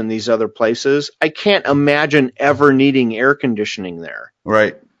is and these other places. I can't imagine ever needing air conditioning there.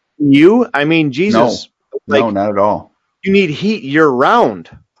 Right. I mean, Jesus. No, not at all. You need heat year round.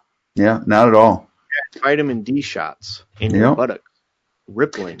 Yeah, not at all. Vitamin D shots in your buttocks,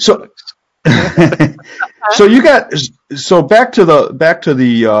 rippling buttocks. So back to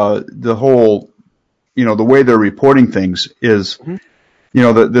the whole, the way they're reporting things is,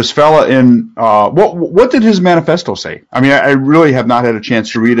 this fella in what did his manifesto say? I mean, I really have not had a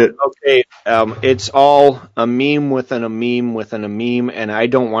chance to read it. Okay, it's all a meme within a meme within a meme, and I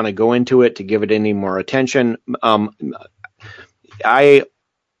don't want to go into it to give it any more attention. I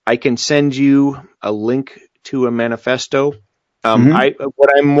can send you a link to a manifesto. What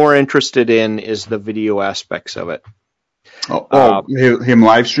I'm more interested in is the video aspects of it. Him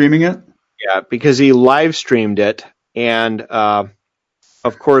live streaming it? Yeah, because he live streamed it, and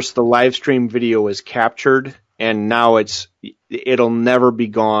of course the live stream video is captured, and now it'll never be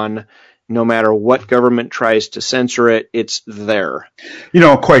gone. No matter what government tries to censor it, it's there.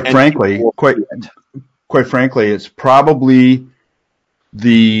 Quite frankly, it's probably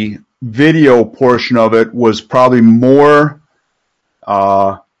the video portion of it was probably more.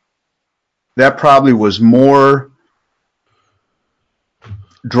 That probably was more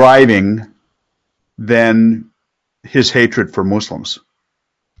driving than his hatred for Muslims.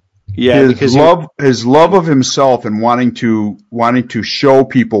 Yeah, his love of himself and wanting to show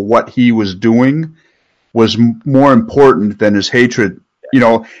people what he was doing was more important than his hatred you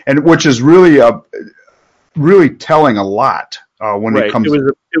know, and which is really really telling a lot when it comes.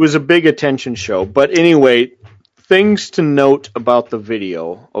 It was a big attention show. But anyway, things to note about the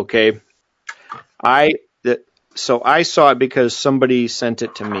video. Okay, so I saw it because somebody sent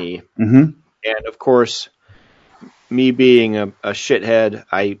it to me, Mm-hmm. and of course, me being a shithead,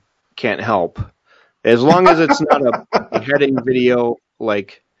 I can't help. As long as it's not a beheading video,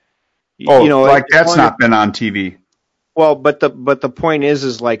 like Oh, you know, like that's not been on TV. well, but the point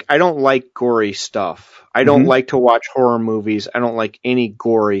is like I don't like gory stuff. I don't Mm-hmm. like to watch horror movies. I don't like any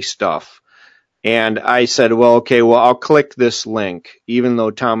gory stuff. And I said, well, okay, well, I'll click this link, even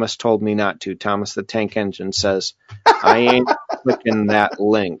though Thomas told me not to. Thomas the Tank Engine says, I ain't clicking that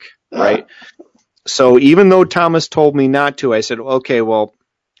link, right? So even though Thomas told me not to, I said, okay, well,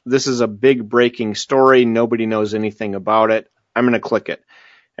 this is a big breaking story. Nobody knows anything about it. I'm going to click it.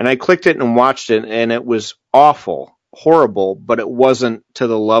 And I clicked it and watched it, and it was awful, horrible, but it wasn't to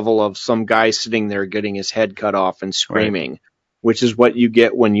the level of some guy sitting there getting his head cut off and screaming, which is what you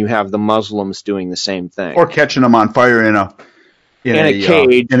get when you have the Muslims doing the same thing. Or catching them on fire in a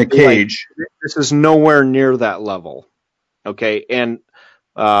cage. in a cage. Like, this is nowhere near that level. Okay. And,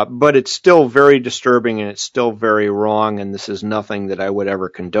 but it's still very disturbing and it's still very wrong. And this is nothing that I would ever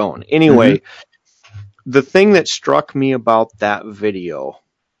condone. Anyway, the thing that struck me about that video,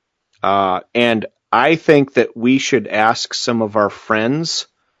 and I think that we should ask some of our friends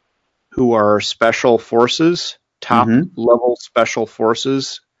who are special forces, top level special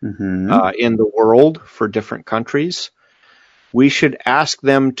forces in the world for different countries. We should ask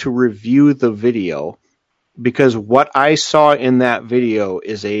them to review the video, because what I saw in that video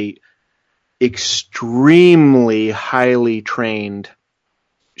is a extremely highly trained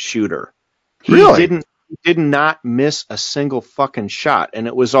shooter. He did not miss a single fucking shot, and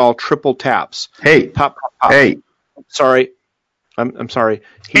it was all triple taps. Hey, pop, pop, pop. Hey, sorry, I'm sorry.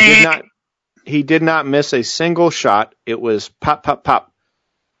 He did not miss a single shot. It was pop, pop, pop.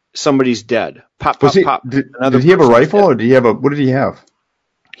 Somebody's dead. Pop, pop, pop. Did he have a rifle, or did he have what did he have?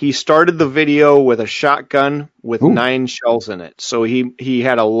 He started the video with a shotgun with 9 shells in it. So he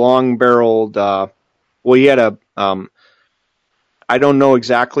had a long barreled. He had a. I don't know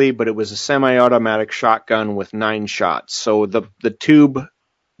exactly, but it was a semi-automatic shotgun with 9 shots. So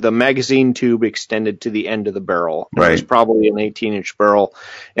the magazine tube extended to the end of the barrel. Right. It was probably an 18-inch barrel.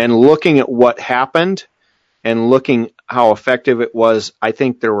 And looking at what happened and looking how effective it was, I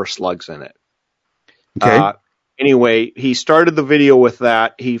think there were slugs in it. Okay. Anyway, he started the video with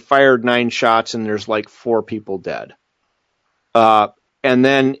that. He fired 9 shots, and there's like 4 people dead. And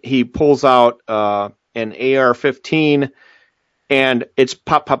then he pulls out an AR-15, and it's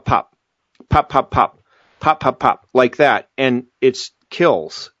pop, pop, pop, pop, pop, pop, pop, pop, pop, like that. And it's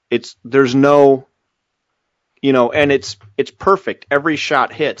kills. There's no, and it's perfect. Every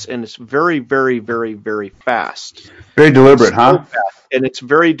shot hits, and it's very, very, very, very fast. Very deliberate, huh? Fast, and it's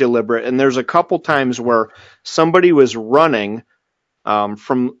very deliberate. And there's a couple times where somebody was running and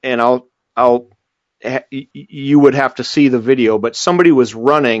you would have to see the video, but somebody was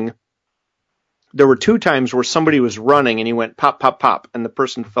running. There were 2 times where somebody was running and he went pop, pop, pop, and the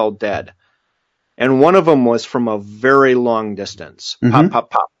person fell dead. And one of them was from a very long distance. Pop, pop,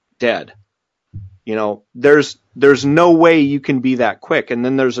 pop, dead. There's no way you can be that quick. And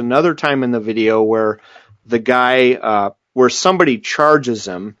then there's another time in the video where the guy, where somebody charges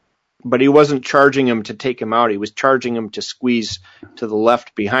him, but he wasn't charging him to take him out. He was charging him to squeeze to the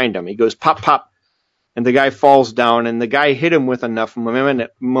left behind him. He goes pop, pop, and the guy falls down, and the guy hit him with enough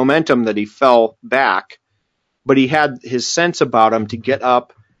momentum that he fell back, but he had his sense about him to get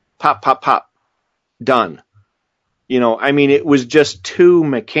up, pop, pop, pop, done. It was just too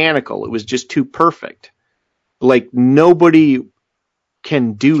mechanical. It was just too perfect. Like, nobody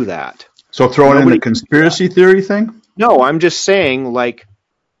can do that. So throwing in the conspiracy theory thing? No, I'm just saying, like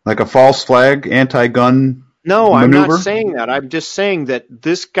a false flag, anti-gun No, maneuver? I'm not saying that. I'm just saying that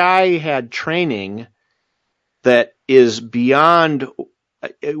this guy had training that is beyond.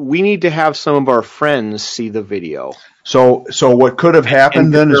 We need to have some of our friends see the video. So what could have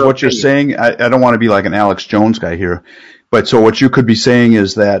happened then is what you're saying. I don't want to be like an Alex Jones guy here, but so what you could be saying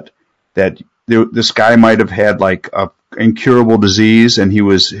is that this guy might have had like a incurable disease, and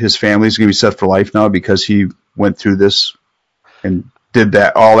his family's going to be set for life now because he went through this and did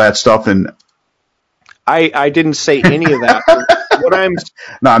all that stuff. And I didn't say any of that. What I'm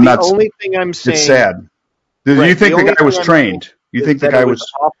not. Only thing I'm saying. It's sad. Do you think the guy was trained? You think the guy was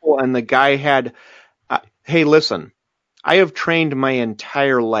awful, and the guy had? Hey, listen. I have trained my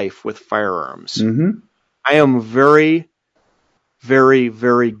entire life with firearms. Mm-hmm. I am very very,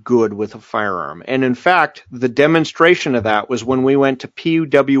 very good with a firearm. And in fact, the demonstration of that was when we went to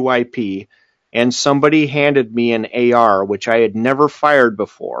PUWIP and somebody handed me an AR, which I had never fired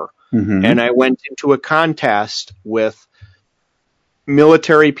before. Mm-hmm. And I went into a contest with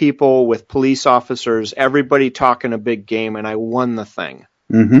military people, with police officers, everybody talking a big game, and I won the thing.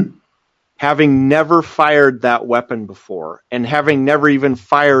 Mm-hmm. Having never fired that weapon before, and having never even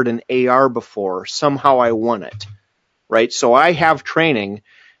fired an AR before, somehow I won it. Right? So I have training,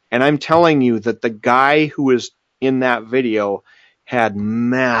 and I'm telling you that the guy who was in that video had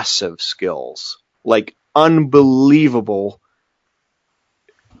massive skills, like unbelievable.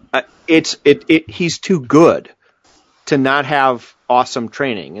 He's too good to not have awesome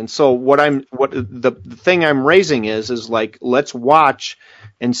training. And so the thing I'm raising is like, let's watch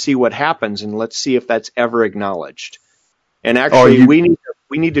and see what happens, and let's see if that's ever acknowledged. And actually, we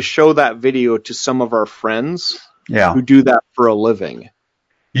need to show that video to some of our friends. Yeah. Who do that for a living.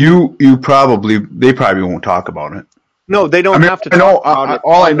 They probably won't talk about it. No, they don't have to talk about it.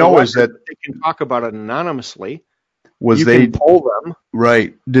 All I know is that they can talk about it anonymously. You can poll them.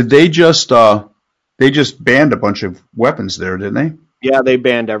 Right. Did they just banned a bunch of weapons there, didn't they? Yeah, they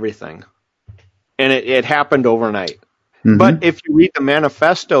banned everything. And it happened overnight. Mm-hmm. But if you read the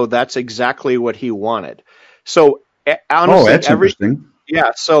manifesto, that's exactly what he wanted. So honestly, that's interesting.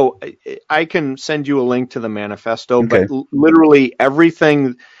 Yeah, so I can send you a link to the manifesto, Okay. but literally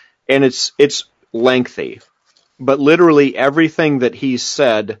everything, and it's lengthy, but literally everything that he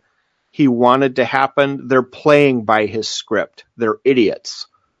said he wanted to happen, they're playing by his script. They're idiots,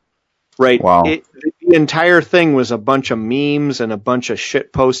 right? Wow. The entire thing was a bunch of memes and a bunch of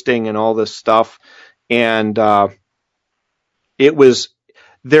shit posting and all this stuff, and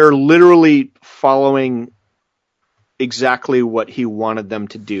they're literally following exactly what he wanted them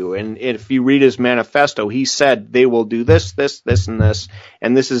to do. And if you read his manifesto, he said they will do this, this, this, and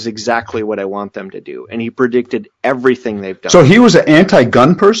this is exactly what I want them to do. And he predicted everything they've done. So he was an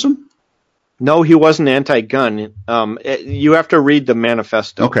anti-gun person? No, he wasn't anti-gun. You have to read the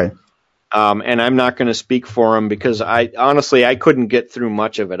manifesto. Okay. And I'm not going to speak for him because I couldn't get through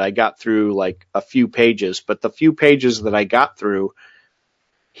much of it. I got through like a few pages, but the few pages that I got through,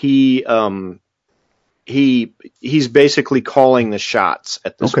 he's basically calling the shots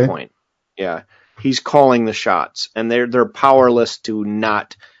at this point. Yeah. He's calling the shots, and they're powerless to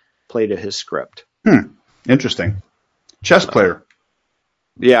not play to his script. Interesting. Chess player.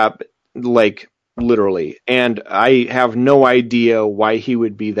 Yeah, like literally. And I have no idea why he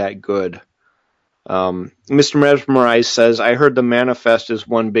would be that good. Mr. Mesmerize says, I heard the manifest is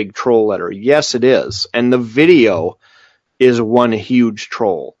one big troll letter. Yes, it is. And the video is one huge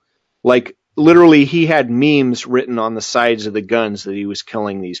troll. Like, literally, he had memes written on the sides of the guns that he was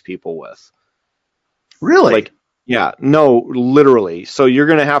killing these people with. Really? Like, yeah, no, literally. So you're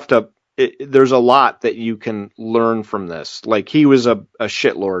going to have to, there's a lot that you can learn from this. Like, he was a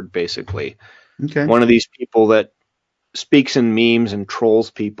shitlord, basically. Okay. One of these people that speaks in memes and trolls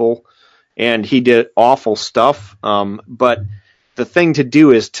people. And he did awful stuff. But the thing to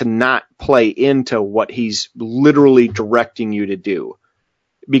do is to not play into what he's literally directing you to do.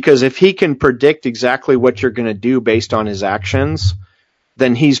 Because if he can predict exactly what you're going to do based on his actions,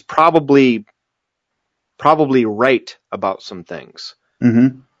 then he's probably right about some things.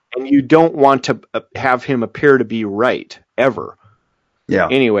 Mm-hmm. And you don't want to have him appear to be right, ever. Yeah.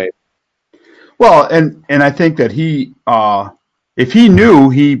 Anyway. Well, and I think that he, if he knew,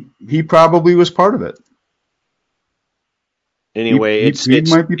 he probably was part of it. Anyway, he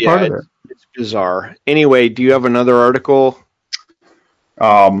might be part of it. It's bizarre. Anyway, do you have another article?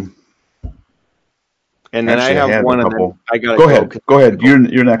 And then I have one. And then I gotta go ahead. Go ahead.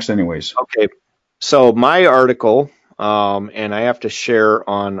 You're next, anyways. Okay. So my article, and I have to share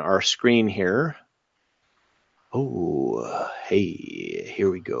on our screen here. Oh, hey, here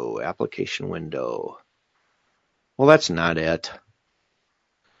we go. Application window. Well, that's not it.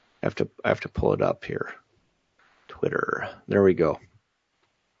 I have to pull it up here. Twitter. There we go.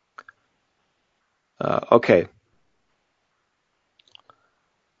 Okay.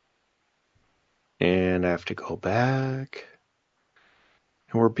 And I have to go back.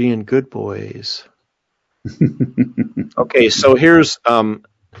 And we're being good boys. Okay, so here's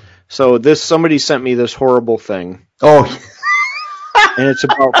somebody sent me this horrible thing. Oh. And it's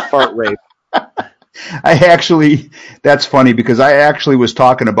about fart rape. That's funny because I actually was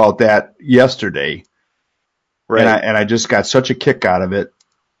talking about that yesterday. Right. And I just got such a kick out of it.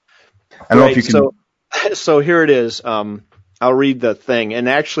 I don't know if you can. So here it is. I'll read the thing. And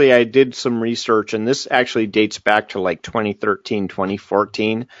actually, I did some research, and this actually dates back to like 2013,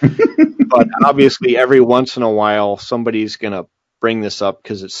 2014. But obviously, every once in a while, somebody's going to bring this up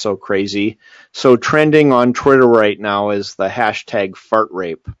because it's so crazy. So trending on Twitter right now is the hashtag fart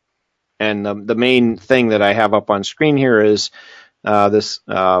rape. And the main thing that I have up on screen here is this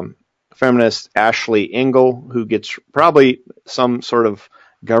feminist Ashley Ingle, who gets probably some sort of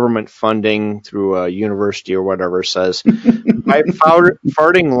government funding through a university or whatever, says, by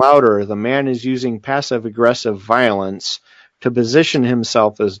farting louder, the man is using passive-aggressive violence to position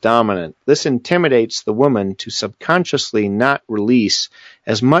himself as dominant. This intimidates the woman to subconsciously not release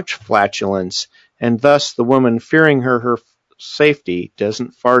as much flatulence, and thus the woman, fearing her safety,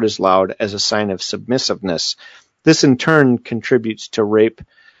 doesn't fart as loud as a sign of submissiveness. This in turn contributes to rape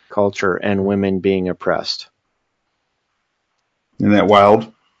culture and women being oppressed. Isn't that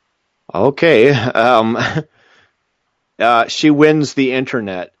wild? Okay. She wins the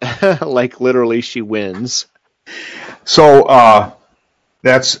internet. Like literally she wins. So I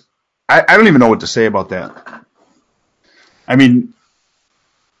don't even know what to say about that. I mean,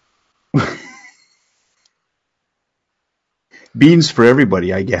 beans for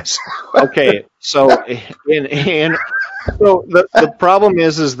everybody, I guess. Okay, so so the problem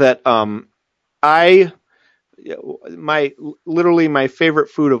is that my favorite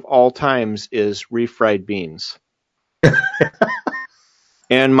food of all times is refried beans.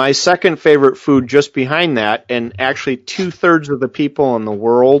 And my second favorite food just behind that, and actually 2/3 of the people in the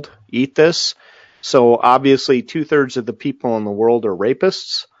world eat this, so obviously 2/3 of the people in the world are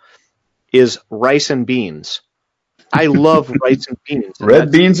rapists, is rice and beans. I love rice and beans.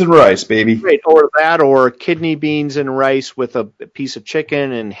 Red beans and rice, baby. Great. Or that, or kidney beans and rice with a piece of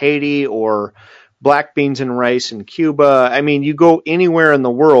chicken in Haiti, or black beans and rice in Cuba. I mean, you go anywhere in the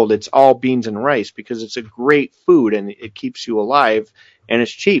world, it's all beans and rice because it's a great food and it keeps you alive and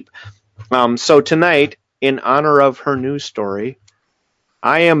it's cheap. So tonight, in honor of her news story,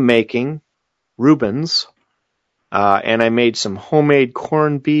 I am making Reubens, and I made some homemade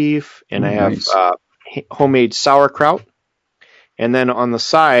corned beef, and I have homemade sauerkraut. And then on the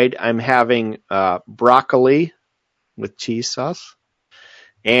side, I'm having broccoli with cheese sauce.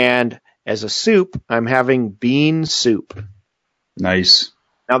 And as a soup, I'm having bean soup. Nice.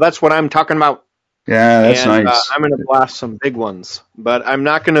 Now, that's what I'm talking about. Yeah, that's nice. I'm going to blast some big ones. But I'm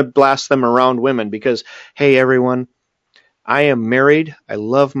not going to blast them around women because, hey, everyone, I am married. I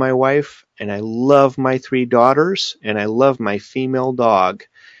love my wife. And I love my 3 daughters. And I love my female dog.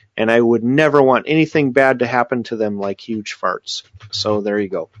 And I would never want anything bad to happen to them like huge farts. So there you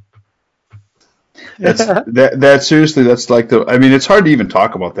go. That seriously, that's like I mean, it's hard to even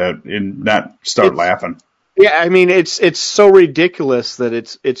talk about that and not start laughing. Yeah, I mean, it's so ridiculous that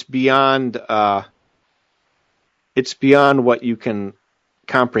it's beyond what you can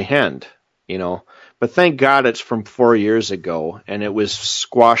comprehend, you know. But thank God it's from 4 years ago, and it was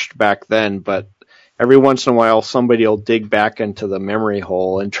squashed back then. But every once in a while, somebody will dig back into the memory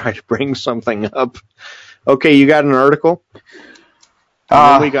hole and try to bring something up. Okay, you got an article?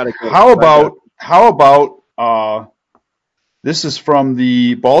 We got to go. How about this is from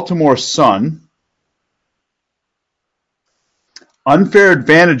the Baltimore Sun. Unfair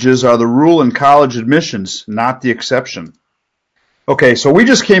advantages are the rule in college admissions, not the exception. Okay, so we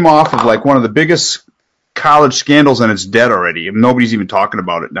just came off of like one of the biggest college scandals, and it's dead already. Nobody's even talking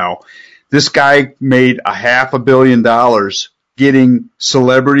about it now. This guy made $500 million getting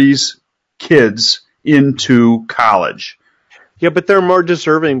celebrities' kids into college. Yeah, but they're more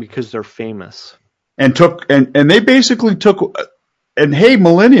deserving because they're famous. And they basically took, and hey,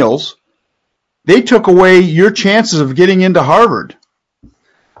 millennials, they took away your chances of getting into Harvard.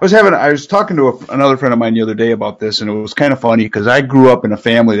 I was talking to another friend of mine the other day about this, and it was kind of funny because I grew up in a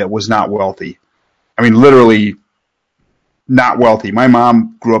family that was not wealthy. I mean, literally not wealthy. My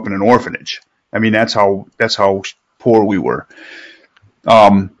mom grew up in an orphanage. I mean, that's how poor we were.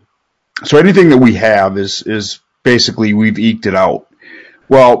 So anything that we have is basically we've eked it out.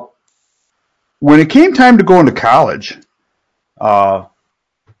 Well, when it came time to go into college,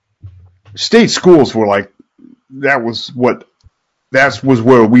 state schools were like, that was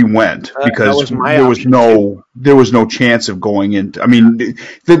where we went because there was no chance of going into. I mean,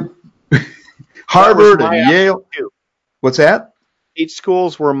 the Harvard and Yale. What's that? State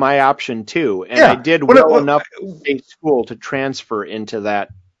schools were my option too, and I did well enough in state school to transfer into that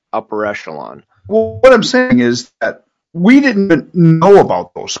upper echelon. Well, what I'm saying is that we didn't even know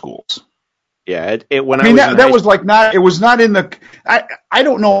about those schools. Yeah, it was not in the. I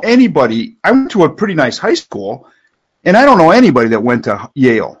don't know anybody. I went to a pretty nice high school, and I don't know anybody that went to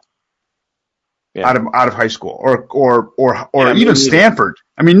Yale out of high school or even Stanford.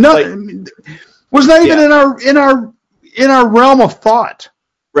 I mean, nothing was not even in our realm of thought.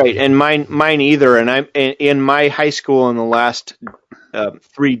 Right, and mine either. And I'm in my high school in the last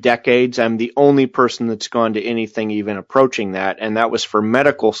 3 decades. I'm the only person that's gone to anything even approaching that, and that was for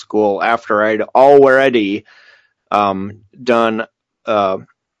medical school after I'd already done, the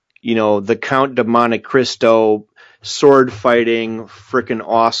Count de Monte Cristo sword fighting, freaking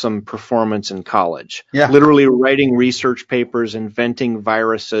awesome performance in college. Yeah. Literally writing research papers, inventing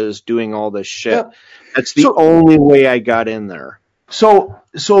viruses, doing all this shit. Yeah. That's the only way I got in there. So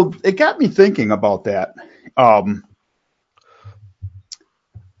it got me thinking about that.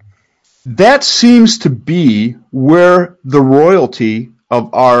 That seems to be where the royalty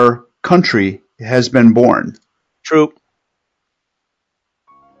of our country has been born. True.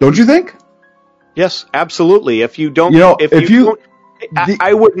 Don't you think? Yes, absolutely. If you don't,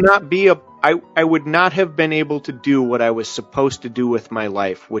 I would not be I would not have been able to do what I was supposed to do with my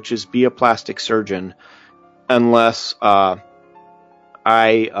life, which is be a plastic surgeon, unless I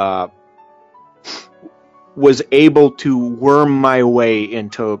was able to worm my way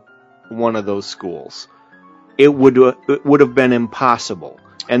into one of those schools. It would have been impossible,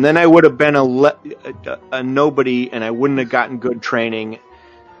 and then I would have been a nobody, and I wouldn't have gotten good training.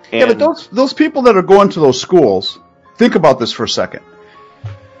 Yeah, but those people that are going to those schools, think about this for a second.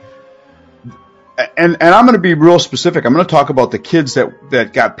 And I'm going to be real specific. I'm going to talk about the kids that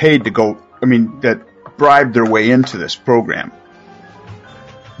got paid to go, that bribed their way into this program.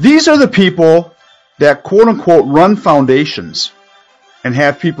 These are the people that, quote unquote, run foundations and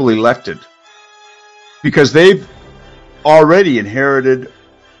have people elected because they've already inherited,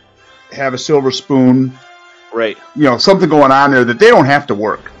 have a silver spoon, right? Something going on there that they don't have to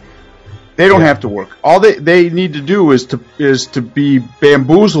work. They don't have to work. All they need to do is to be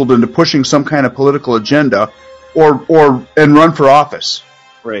bamboozled into pushing some kind of political agenda, and run for office.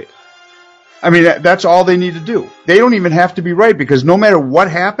 Right. That's all they need to do. They don't even have to be right because no matter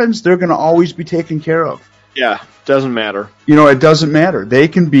what happens, they're going to always be taken care of. Yeah, doesn't matter. It doesn't matter. They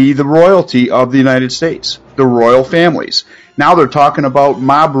can be the royalty of the United States, the royal families. Now they're talking about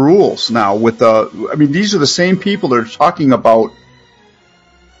mob rules now these are the same people that are talking about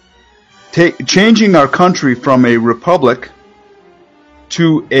changing our country from a republic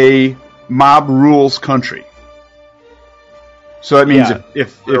to a mob rules country. So that means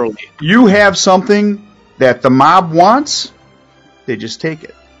if you have something that the mob wants, they just take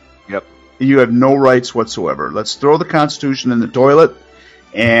it. Yep. You have no rights whatsoever. Let's throw the Constitution in the toilet,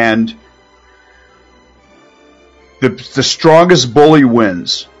 and the strongest bully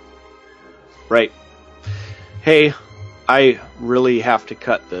wins. Right. Hey, I really have to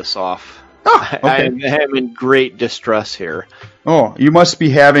cut this off. Oh, okay. I'm in great distress here. Oh, you must be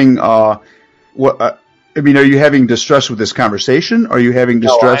having are you having distress with this conversation? Or are you having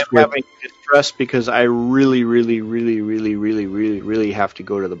distress I'm having distress because I really, really, really, really, really, really, really have to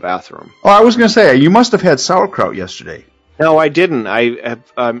go to the bathroom. Oh, I was going to say, you must have had sauerkraut yesterday. No, I didn't.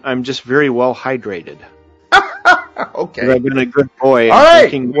 I'm just very well hydrated. Okay. I've been a good boy. All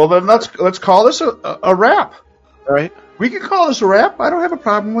right. Well, then let's call this a wrap. All right. We can call this a wrap. I don't have a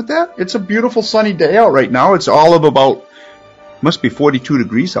problem with that. It's a beautiful sunny day out right now. It's all of must be 42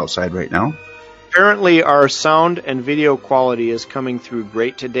 degrees outside right now. Apparently, our sound and video quality is coming through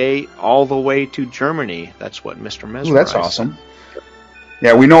great today, all the way to Germany. That's what Mr. Mesmer said. That's awesome.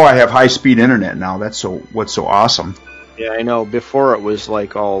 Yeah, we know I have high-speed internet now. That's what's so awesome. Yeah, I know. Before it was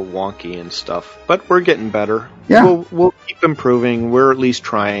like all wonky and stuff, but we're getting better. Yeah. We'll keep improving. We're at least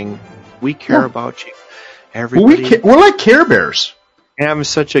trying. We care about you. Everybody. We're like Care Bears. I'm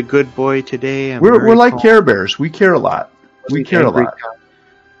such a good boy today. We're like Care Bears. We care a lot. We care a lot.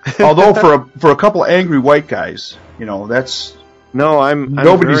 Although for a couple of angry white guys, that's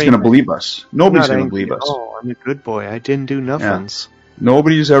nobody's going to believe us. Nobody's going to believe us. Oh, I'm a good boy. I didn't do nothings. Yeah.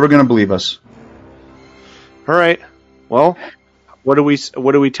 Nobody's ever going to believe us. All right. Well, what do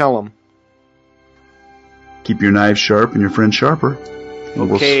we tell them? Keep your knives sharp and your friends sharper.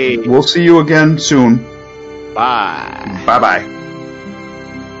 Okay. We'll see you again soon. Bye. Bye-bye.